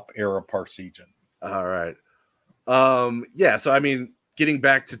lifting up Ara Parsegian. All right. Yeah, so I mean, getting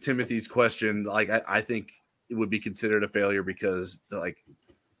back to Timothy's question, like I think it would be considered a failure because like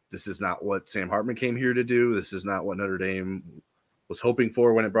this is not what Sam Hartman came here to do. This is not what Notre Dame was hoping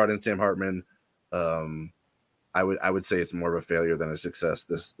for when it brought in Sam Hartman. I would say it's more of a failure than a success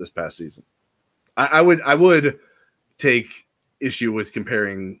this past season. I would take issue with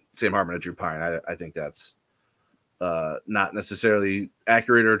comparing Sam Hartman to Drew Pine. I think that's not necessarily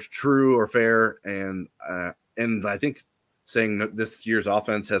accurate or true or fair. And I think saying that this year's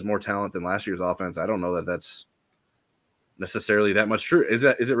offense has more talent than last year's offense, I don't know that that's necessarily that much true. Is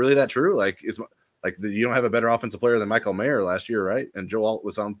it really that true? Like you don't have a better offensive player than Michael Mayer last year, right? And Joe Alt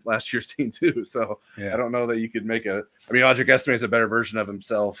was on last year's team too. So yeah. I don't know that you could make Audric Estime is a better version of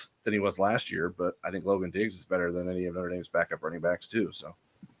himself than he was last year, but I think Logan Diggs is better than any of Notre Dame's backup running backs too. So,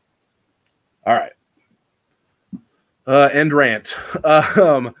 all right. End rant.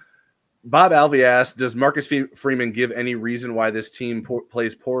 Bob Alvey asked, does Marcus Freeman give any reason why this team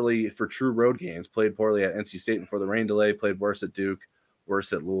plays poorly for true road games? Played poorly at NC State before the rain delay, played worse at Duke,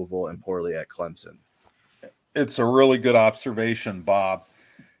 worse at Louisville, and poorly at Clemson. It's a really good observation, Bob.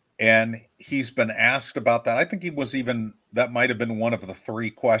 And he's been asked about that. I think that might have been one of the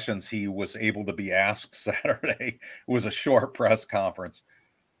 3 questions he was able to be asked Saturday. It was a short press conference.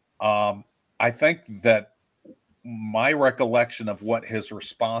 I think that my recollection of what his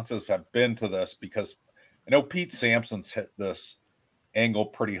responses have been to this, because I know Pete Sampson's hit this angle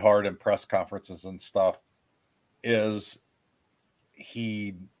pretty hard in press conferences and stuff, is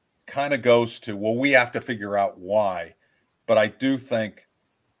he kind of goes to, well, we have to figure out why. But I do think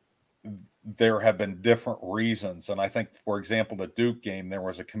there have been different reasons. And I think, for example, the Duke game, there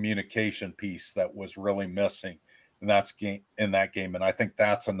was a communication piece that was really missing in that game. And I think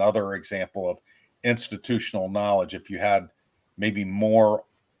that's another example of institutional knowledge. If you had maybe more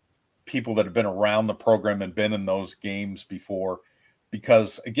people that have been around the program and been in those games before,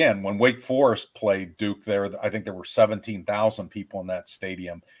 because again, when Wake Forest played Duke there, I think there were 17,000 people in that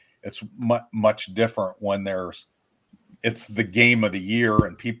stadium. It's much different when it's the game of the year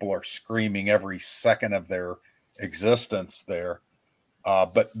and people are screaming every second of their existence there.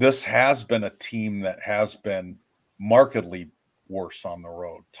 But this has been a team that has been markedly worse on the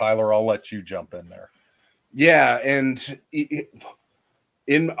road. Tyler, I'll let you jump in there. Yeah, and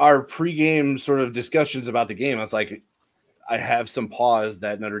in our pregame sort of discussions about the game, it's like I have some pause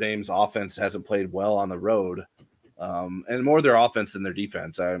that Notre Dame's offense hasn't played well on the road, and more their offense than their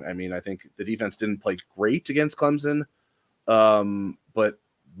defense. I mean, I think the defense didn't play great against Clemson, but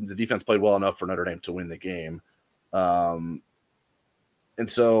the defense played well enough for Notre Dame to win the game. And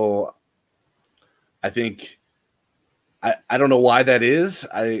so I think I don't know why that is.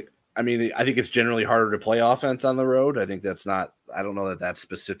 I mean, I think it's generally harder to play offense on the road. I think that's not – I don't know that that's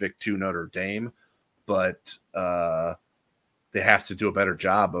specific to Notre Dame, but they have to do a better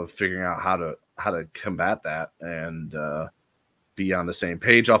job of figuring out how to combat that and be on the same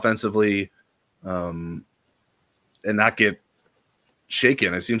page offensively and not get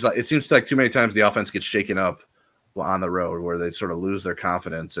shaken. It seems like too many times the offense gets shaken up on the road where they sort of lose their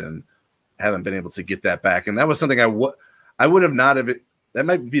confidence and haven't been able to get that back. And that was something I would have not have – that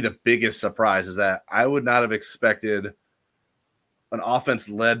might be the biggest surprise, is that I would not have expected an offense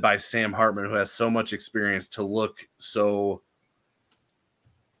led by Sam Hartman, who has so much experience, to look so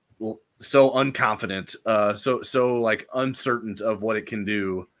unconfident, so like uncertain of what it can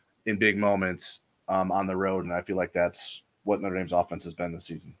do in big moments on the road. And I feel like that's what Notre Dame's offense has been this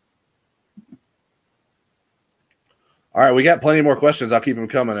season. All right, we got plenty more questions. I'll keep them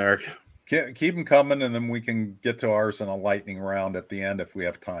coming, Eric. Keep them coming, and then we can get to ours in a lightning round at the end if we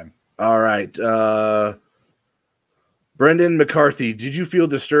have time. All right. Brendan McCarthy, did you feel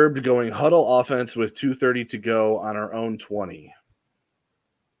disturbed going huddle offense with 2:30 to go on our own 20?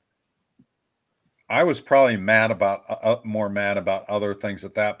 I was probably more mad about other things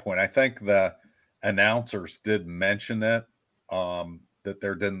at that point. I think the announcers did mention it, that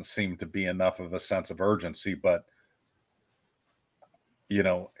there didn't seem to be enough of a sense of urgency, but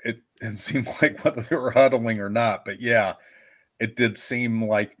it seemed like whether they were huddling or not. But yeah, it did seem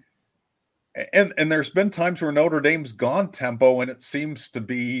like, and there's been times where Notre Dame's gone tempo and it seems to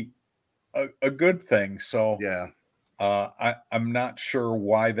be a good thing. So Yeah. I'm not sure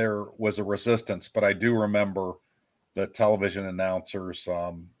why there was a resistance, but I do remember the television announcers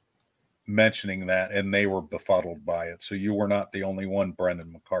mentioning that, and they were befuddled by it. So you were not the only one,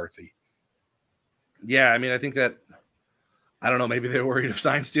 Brendan McCarthy. Yeah, I mean, I think that I don't know. Maybe they're worried of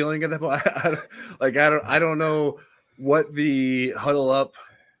sign stealing at that point. I don't know what the huddle up.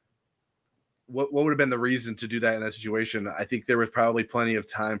 What would have been the reason to do that in that situation? I think there was probably plenty of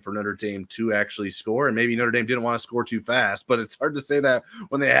time for Notre Dame to actually score, and maybe Notre Dame didn't want to score too fast. But it's hard to say that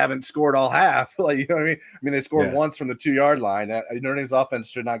when they haven't scored all half. Like, you know what I mean? I mean, they scored once from the 2-yard line. Notre Dame's offense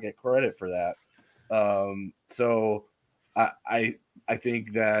should not get credit for that. So I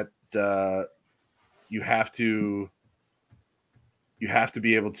think that you have to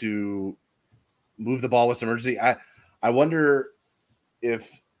be able to move the ball with some urgency. I wonder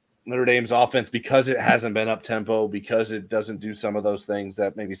if Notre Dame's offense, because it hasn't been up tempo, because it doesn't do some of those things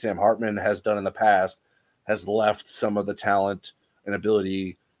that maybe Sam Hartman has done in the past, has left some of the talent and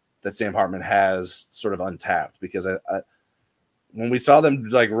ability that Sam Hartman has sort of untapped. Because when we saw them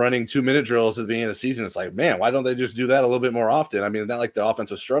like running 2-minute drills at the beginning of the season, it's like, man, why don't they just do that a little bit more often? I mean, it's not like the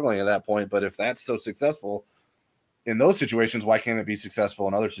offense was struggling at that point, but if that's so successful in those situations, why can't it be successful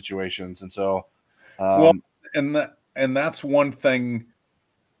in other situations? And so, and that's one thing.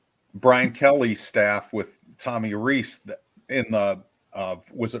 Brian Kelly's staff with Tommy Reese in the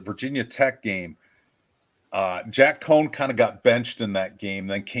was it Virginia Tech game. Jack Cohn kind of got benched in that game,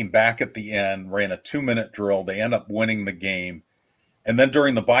 then came back at the end, ran a 2-minute drill. They end up winning the game. And then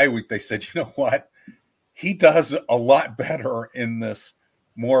during the bye week, they said, you know what? He does a lot better in this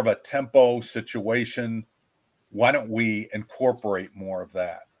more of a tempo situation. Why don't we incorporate more of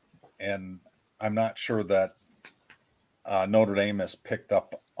that? And I'm not sure that Notre Dame has picked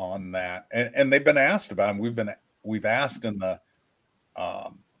up on that, and they've been asked about him. We've asked in the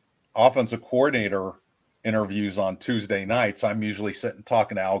offensive coordinator interviews on Tuesday nights. I'm usually sitting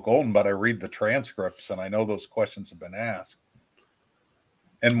talking to Al Golden, but I read the transcripts, and I know those questions have been asked.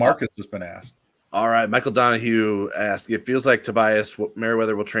 And Marcus has been asked. All right, Michael Donahue asked, it feels like Tobias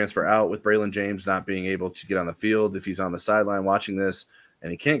Merriweather will transfer out with Braylon James not being able to get on the field. If he's on the sideline watching this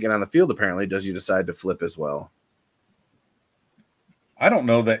and he can't get on the field, apparently, does he decide to flip as well? I don't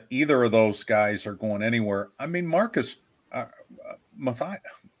know that either of those guys are going anywhere. I mean,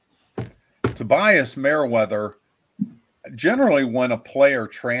 Tobias Merriweather, generally when a player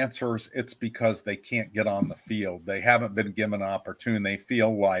transfers, it's because they can't get on the field. They haven't been given an opportunity. They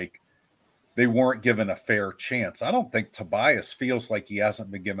feel like they weren't given a fair chance. I don't think Tobias feels like he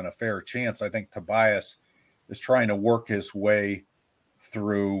hasn't been given a fair chance. I think Tobias is trying to work his way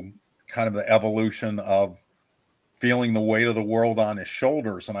through kind of the evolution of feeling the weight of the world on his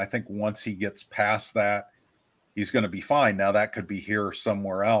shoulders. And I think once he gets past that, he's going to be fine. Now that could be here or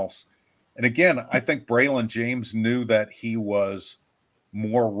somewhere else. And again, I think Braylon James knew that he was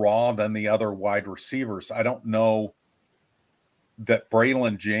more raw than the other wide receivers. I don't know that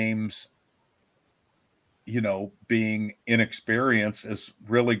Braylon James, being inexperienced is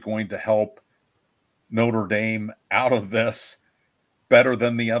really going to help Notre Dame out of this better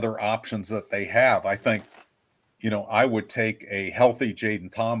than the other options that they have. I think, I would take a healthy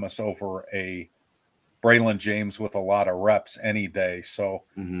Jaden Thomas over a Braylon James with a lot of reps any day. So,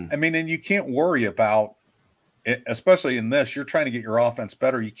 I mean, and you can't worry about it, especially in this, you're trying to get your offense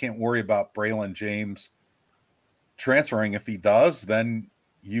better. You can't worry about Braylon James transferring. If he does, then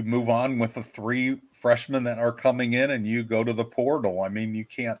you move on with the 3 freshmen that are coming in and you go to the portal. I mean, you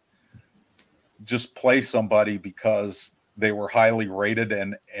can't just play somebody because they were highly rated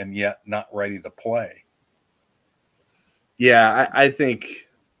and yet not ready to play. Yeah, I think,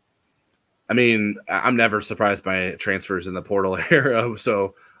 I mean, I'm never surprised by transfers in the portal era,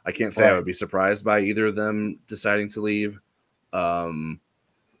 so I can't say I would be surprised by either of them deciding to leave. I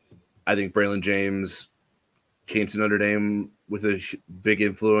think Braylon James came to Notre Dame with a big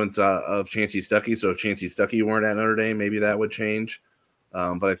influence of Chancey Stuckey. So if Chancey Stuckey weren't at Notre Dame, maybe that would change.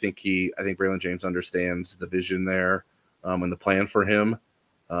 But I think Braylon James understands the vision there and the plan for him.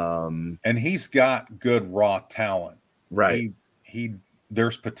 And he's got good raw talent. Right. He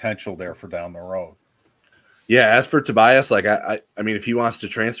there's potential there for down the road. Yeah. As for Tobias, like I mean, if he wants to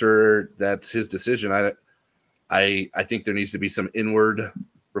transfer, that's his decision. I think there needs to be some inward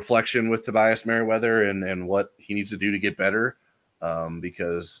reflection with Tobias Merriweather and what he needs to do to get better,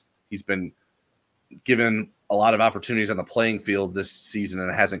 because he's been given a lot of opportunities on the playing field this season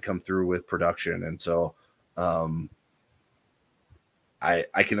and it hasn't come through with production. And so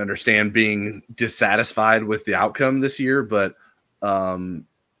I can understand being dissatisfied with the outcome this year, but I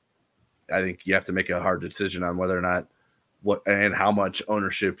think you have to make a hard decision on whether or not what and how much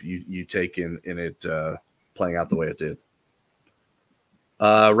ownership you take in it playing out the way it did.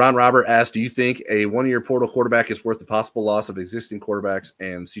 Ron Robert asked, do you think a one-year portal quarterback is worth the possible loss of existing quarterbacks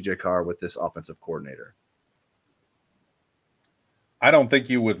and CJ Carr with this offensive coordinator? I don't think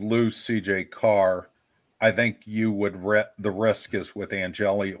you would lose CJ Carr. I think you would the risk is with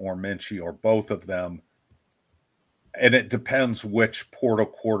Angeli or Minchie or both of them. And it depends which portal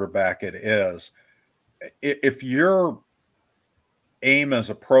quarterback it is. If your aim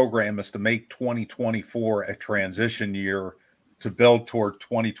as a program is to make 2024 a transition year to build toward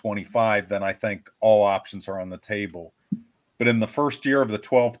 2025, then I think all options are on the table. But in the first year of the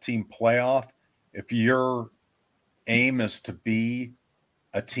 12-team playoff, if your aim is to be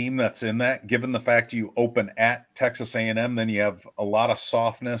a team that's in that, given the fact you open at Texas A&M, then you have a lot of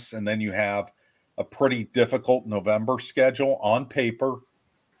softness, and then you have a pretty difficult November schedule on paper.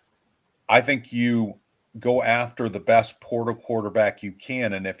 I think you go after the best portal quarterback you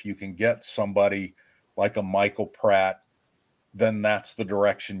can, and if you can get somebody like a Michael Pratt, then that's the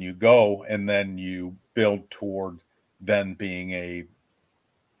direction you go, and then you build toward then being a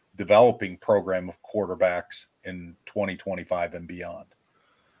developing program of quarterbacks in 2025 and beyond.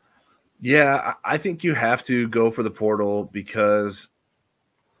 Yeah, I think you have to go for the portal because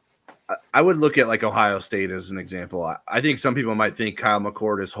I would look at like Ohio State as an example. I think some people might think Kyle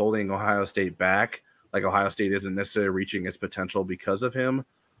McCord is holding Ohio State back, like Ohio State isn't necessarily reaching its potential because of him.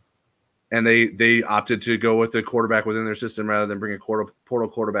 And they opted to go with the quarterback within their system rather than bring a portal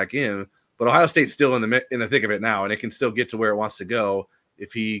quarterback in. But Ohio State's still in the thick of it now, and it can still get to where it wants to go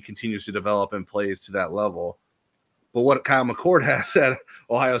if he continues to develop and plays to that level. But what Kyle McCord has at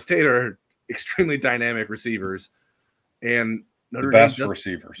Ohio State are extremely dynamic receivers, and the best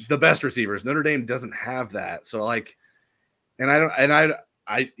receivers. Notre Dame doesn't have that. So like,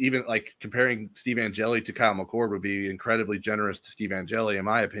 I even like comparing Steve Angeli to Kyle McCord would be incredibly generous to Steve Angeli, in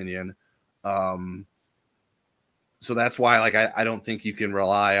my opinion. So that's why, like, I don't think you can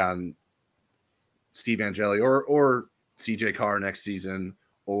rely on Steve Angeli or CJ Carr next season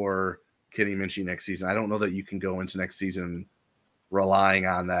or Kenny Minchie next season. I don't know that you can go into next season relying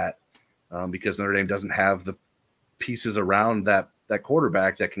on that because Notre Dame doesn't have the pieces around that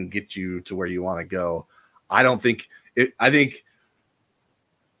quarterback that can get you to where you want to go. I think if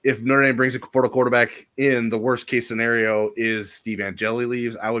Notre Dame brings a portal quarterback in, the worst case scenario is Steve Angeli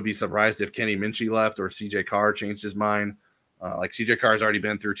leaves. I would be surprised if Kenny Minchie left or CJ Carr changed his mind. Like CJ Carr has already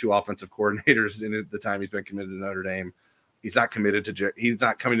been through 2 offensive coordinators in the time he's been committed to Notre Dame. He's not coming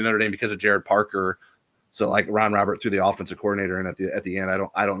to Notre Dame because of Jared Parker. So like Ron Robert threw the offensive coordinator in at the end.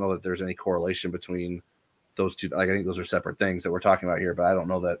 I don't know that there's any correlation between those two. Like I think those are separate things that we're talking about here, but I don't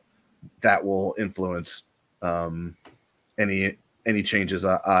know that will influence any changes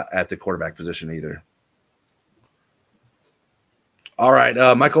at the quarterback position either. All right.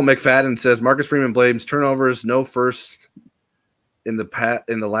 Michael McFadden says Marcus Freeman blames turnovers, no first in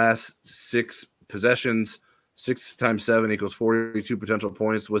the last 6 possessions. 6 times 7 equals 42 potential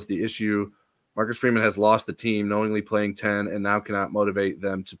points was the issue. Marcus Freeman has lost the team, knowingly playing 10, and now cannot motivate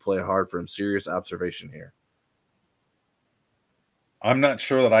them to play hard for him. Serious observation here. I'm not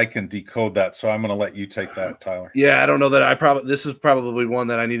sure that I can decode that, so I'm going to let you take that, Tyler. Yeah, I don't know that this is probably one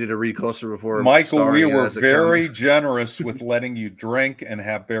that I needed to read closer before. Michael, we were very generous with letting you drink and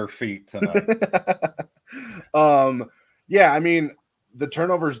have bare feet tonight. Yeah, I mean, the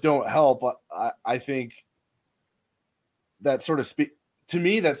turnovers don't help. I think that sort of speaks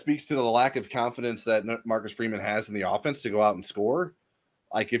to the lack of confidence that Marcus Freeman has in the offense to go out and score.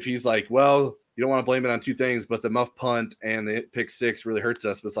 Like if he's like, well, you don't want to blame it on 2 things, but the muff punt and the pick 6 really hurts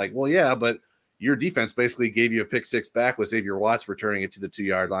us. But it's like, well, yeah, but your defense basically gave you a pick 6 back with Xavier Watts returning it to the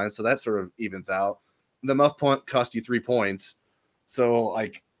 2-yard line. So that sort of evens out. The muff punt cost you 3 points. So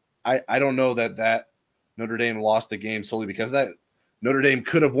like, I don't know that Notre Dame lost the game solely because of that. Notre Dame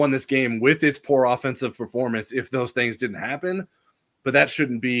could have won this game with its poor offensive performance if those things didn't happen, but that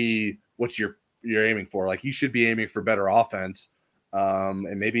shouldn't be what you're aiming for. Like you should be aiming for better offense.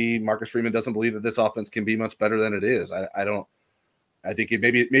 And maybe Marcus Freeman doesn't believe that this offense can be much better than it is. I think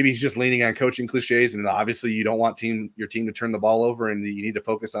maybe he's just leaning on coaching cliches, and obviously you don't want your team to turn the ball over, and you need to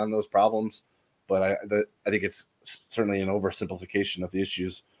focus on those problems. But I think it's certainly an oversimplification of the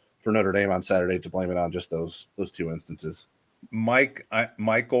issues for Notre Dame on Saturday to blame it on just those 2 instances.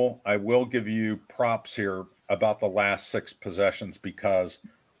 Michael, I will give you props here about the last 6 possessions because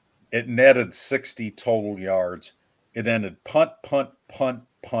it netted 60 total yards. It ended punt,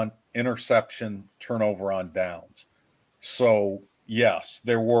 interception, turnover on downs. So, yes,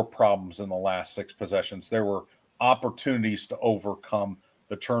 there were problems in the last 6 possessions. There were opportunities to overcome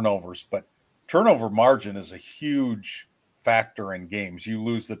the turnovers, but turnover margin is a huge factor in games. You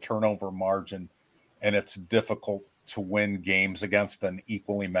lose the turnover margin, and it's difficult to win games against an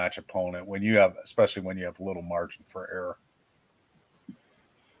equally matched opponent especially when you have little margin for error.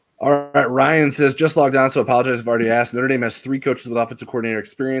 All right, Ryan says, just logged on, so apologize if I've already asked. Notre Dame has 3 coaches with offensive coordinator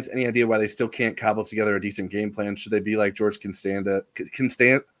experience. Any idea why they still can't cobble together a decent game plan? Should they be like George Costanza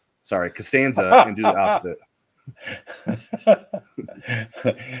and do the opposite?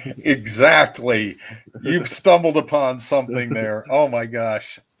 Exactly. You've stumbled upon something there. Oh my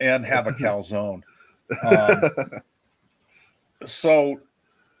gosh. And have a calzone. So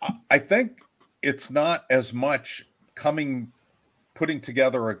I think it's not as much putting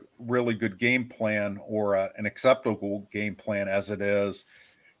together a really good game plan or an acceptable game plan as it is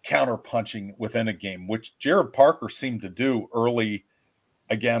counterpunching within a game, which Jared Parker seemed to do early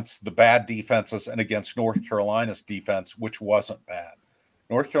against the bad defenses and against North Carolina's defense, which wasn't bad.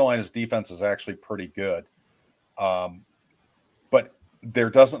 North Carolina's defense is actually pretty good. But there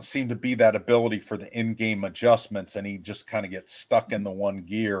doesn't seem to be that ability for the in-game adjustments, and he just kind of gets stuck in the one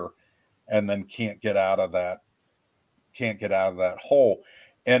gear and then can't get out of that hole.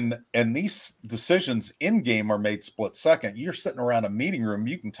 And these decisions in game are made split second. You're sitting around a meeting room,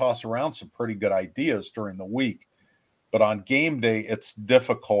 you can toss around some pretty good ideas during the week. But on game day, it's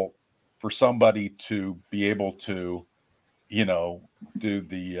difficult for somebody to be able to, do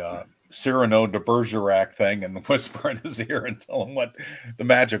the Cyrano de Bergerac thing and whisper in his ear and tell him what the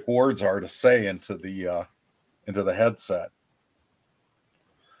magic words are to say into the headset.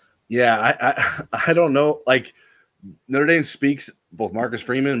 Yeah, I don't know. Like, Notre Dame speaks both Marcus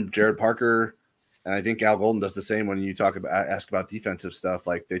Freeman, Jared Parker, and I think Al Golden does the same when you ask about defensive stuff.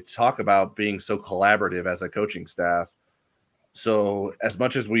 Like, they talk about being so collaborative as a coaching staff. So as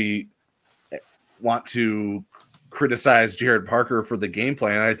much as we want to criticize Jared Parker for the game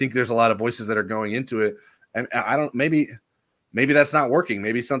plan, I think there's a lot of voices that are going into it. And maybe that's not working.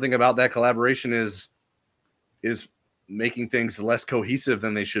 Maybe something about that collaboration is making things less cohesive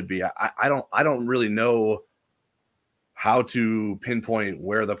than they should be. I don't really know how to pinpoint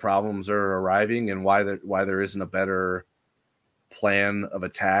where the problems are arriving and why there isn't a better plan of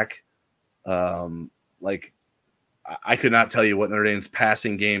attack. I could not tell you what Notre Dame's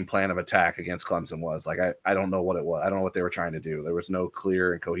passing game plan of attack against Clemson was. Like, I don't know what it was. I don't know what they were trying to do. There was no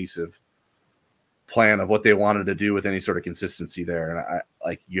clear and cohesive plan of what they wanted to do with any sort of consistency there.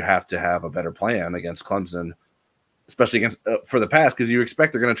 And you have to have a better plan against Clemson, especially against for the pass, because you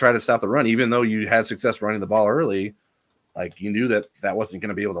expect they're going to try to stop the run, even though you had success running the ball early. Like, you knew that wasn't going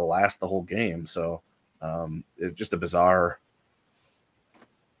to be able to last the whole game. So it's just a bizarre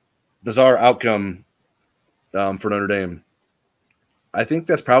outcome for Notre Dame. I think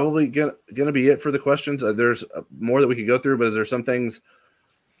that's probably going to be it for the questions. There's more that we could go through, but is there some things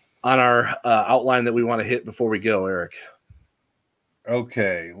on our outline that we want to hit before we go, Eric?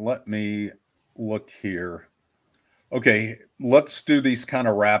 Okay, let me look here. Okay, let's do these kind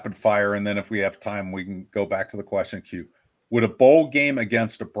of rapid fire, and then if we have time, we can go back to the question queue. Would a bowl game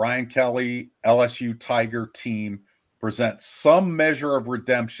against a Brian Kelly LSU Tiger team present some measure of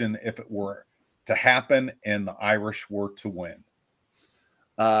redemption if it were to happen and the Irish were to win?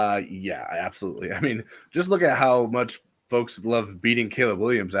 Yeah, absolutely. I mean, just look at how much folks love beating Caleb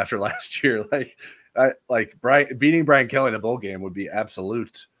Williams after last year. Beating Brian Kelly in a bowl game would be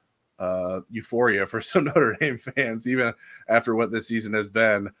absolute euphoria for some Notre Dame fans, even after what this season has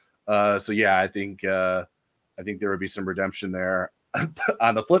been. So yeah, I think there would be some redemption there.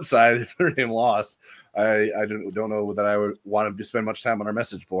 On the flip side, if Notre Dame lost, I don't know that I would want to spend much time on our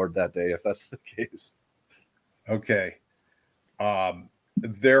message board that day if that's the case. Okay.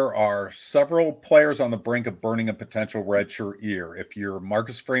 There are several players on the brink of burning a potential redshirt year. If you're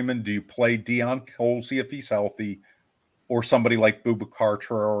Marcus Freeman, do you play Deion Colsey if he's healthy, or somebody like Boubacar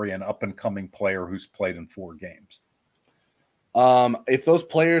Traore, an up-and-coming player who's played in 4 games? If those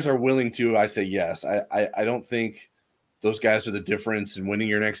players are willing to, I say yes. I don't think those guys are the difference in winning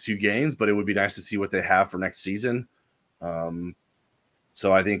your next 2 games, but it would be nice to see what they have for next season.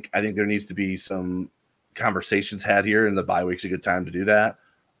 So I think there needs to be some conversations had here, and the bye week's a good time to do that.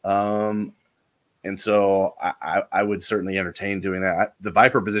 And so I would certainly entertain doing that. The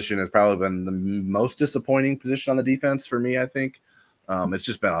Viper position has probably been the most disappointing position on the defense for me, I think. It's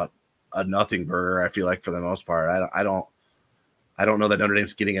just been a nothing burger, I feel like, for the most part. I don't know that Notre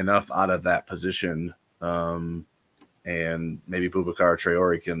Dame's getting enough out of that position. And maybe Boubacar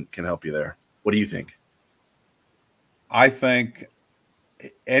Traore can help you there. What do you think? I think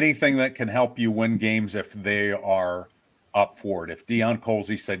anything that can help you win games if they are up for it. If Deion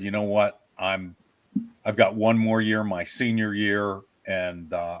Colsey said, you know what, I've got one more year, my senior year,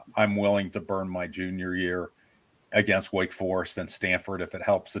 and I'm willing to burn my junior year. against Wake Forest and Stanford if it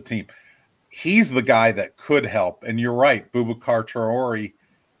helps the team. He's the guy that could help. And you're right, Boubacar Traore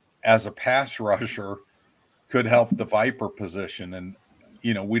as a pass rusher could help the Viper position. And,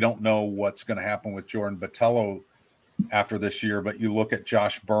 we don't know what's going to happen with Jordan Botelho after this year, but you look at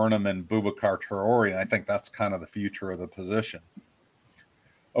Josh Burnham and Boubacar Traore, and I think that's kind of the future of the position.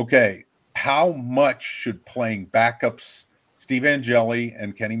 Okay, how much should playing backups Steve Angeli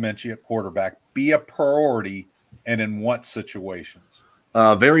and Kenny Minchie at quarterback be a priority, and in what situations?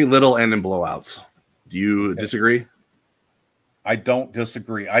 Very little and in blowouts. Do you disagree? I don't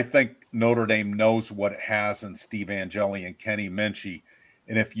disagree. I think Notre Dame knows what it has in Steve Angeli and Kenny Minchie,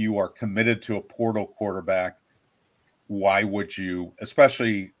 and if you are committed to a portal quarterback, why would you,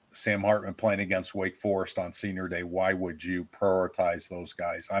 especially Sam Hartman playing against Wake Forest on senior day, why would you prioritize those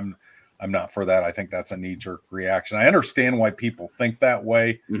guys? I'm not for that. I think that's a knee-jerk reaction. I understand why people think that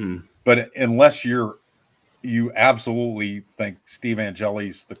way, but unless you absolutely think Steve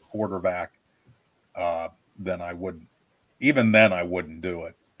Angeli's the quarterback, then I wouldn't. Even then, I wouldn't do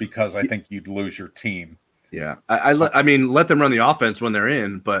it because I think you'd lose your team. Yeah, I mean, let them run the offense when they're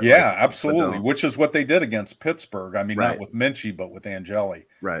in, but yeah, absolutely, which is what they did against Pittsburgh. I mean, right. Not with Minchie, but with Angeli.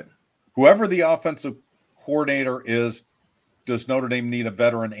 Right. Whoever the offensive coordinator is, does Notre Dame need a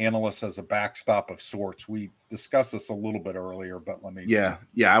veteran analyst as a backstop of sorts? We discussed this a little bit earlier, but let me. Yeah,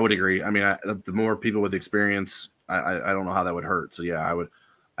 I would agree. I mean, the more people with experience, I don't know how that would hurt. So yeah, I would.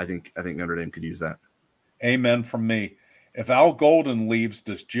 I think Notre Dame could use that. Amen from me. If Al Golden leaves,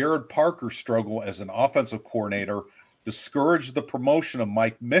 does Jared Parker struggle as an offensive coordinator, discourage the promotion of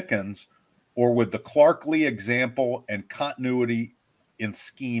Mike Mickens, or would the Clark Lee example and continuity in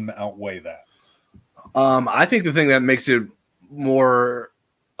scheme outweigh that? I think the thing that makes it more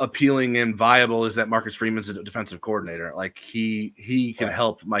appealing and viable is that Marcus Freeman's a defensive coordinator. Like he can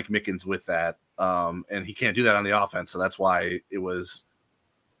help Mike Mickens with that, and he can't do that on the offense. So that's why it was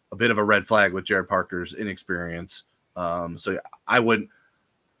a bit of a red flag with Jared Parker's inexperience. So I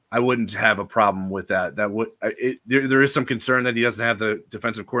wouldn't have a problem with that. There is some concern that he doesn't have the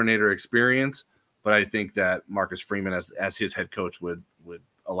defensive coordinator experience, but I think that Marcus Freeman as his head coach would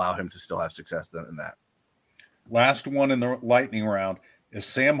allow him to still have success in that. Last one in the lightning round. Is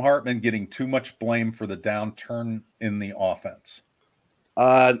Sam Hartman getting too much blame for the downturn in the offense?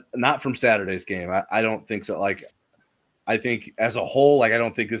 Not from Saturday's game. I don't think so. I think as a whole, I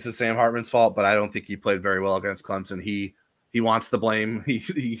don't think this is Sam Hartman's fault, but I don't think he played very well against Clemson. He wants the blame.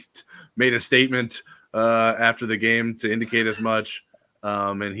 He made a statement after the game to indicate as much,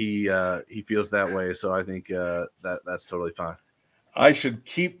 and he feels that way. So I think that's totally fine. I should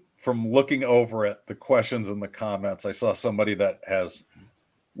keep from looking over at the questions in the comments. I saw somebody that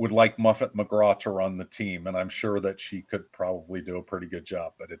would like Muffet McGraw to run the team, and I'm sure that she could probably do a pretty good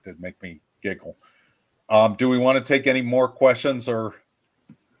job, but it did make me giggle. Do we want to take any more questions, or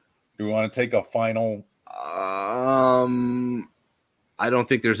do we want to take a final? I don't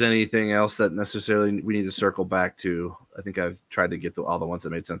think there's anything else that necessarily we need to circle back to. I think I've tried to get to all the ones that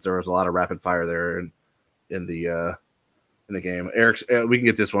made sense. There was a lot of rapid fire there in the game. We can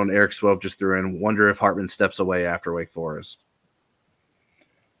get this one. Eric Swope just threw in. Wonder if Hartman steps away after Wake Forest.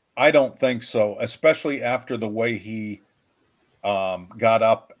 I don't think so, especially after the way he got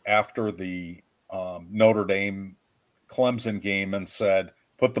up after the Notre Dame Clemson game and said,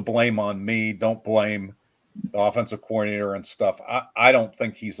 put the blame on me, don't blame the offensive coordinator and stuff. I don't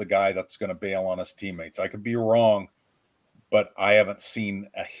think he's a guy that's going to bail on his teammates. I could be wrong, but I haven't seen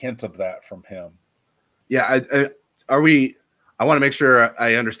a hint of that from him. Yeah. I want to make sure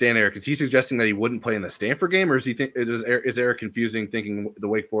I understand Eric. Is he suggesting that he wouldn't play in the Stanford game, or is Eric confusing thinking the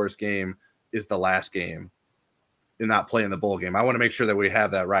Wake Forest game is the last game and not play in the bowl game? I want to make sure that we have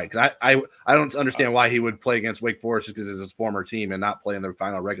that right, because I don't understand why he would play against Wake Forest just because it's his former team and not play in the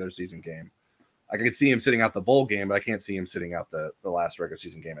final regular season game. I could see him sitting out the bowl game, but I can't see him sitting out the last regular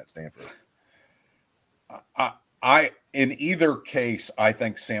season game at Stanford. In either case, I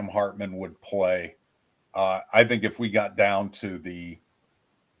think Sam Hartman would play. I think if we got down to the,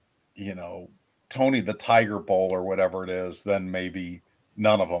 Tony the Tiger Bowl or whatever it is, then maybe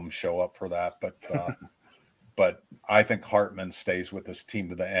none of them show up for that. But but I think Hartman stays with this team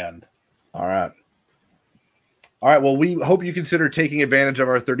to the end. All right. Well, we hope you consider taking advantage of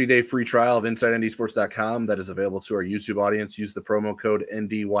our 30-day free trial of InsideNDSports.com that is available to our YouTube audience. Use the promo code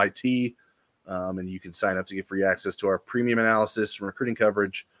NDYT, and you can sign up to get free access to our premium analysis and recruiting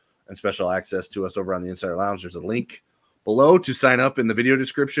coverage and special access to us over on the Insider Lounge. There's a link below to sign up in the video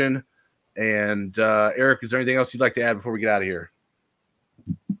description. And Eric, is there anything else you'd like to add before we get out of here?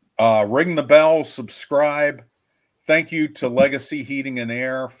 Ring the bell, subscribe. Thank you to Legacy Heating and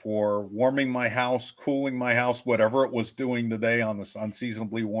Air for warming my house, cooling my house, whatever it was doing today on this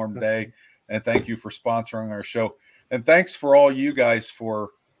unseasonably warm day. And thank you for sponsoring our show. And thanks for all you guys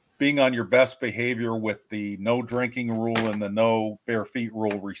for being on your best behavior with the no drinking rule and the no bare feet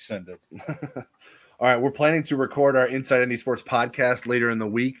rule rescinded. All right, we're planning to record our Inside Indy Sports podcast later in the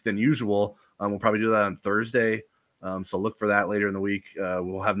week than usual. We'll probably do that on Thursday. So look for that later in the week.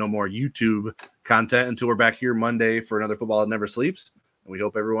 We'll have no more YouTube content until we're back here Monday for another Football That Never Sleeps. And we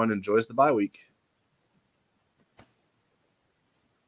hope everyone enjoys the bye week.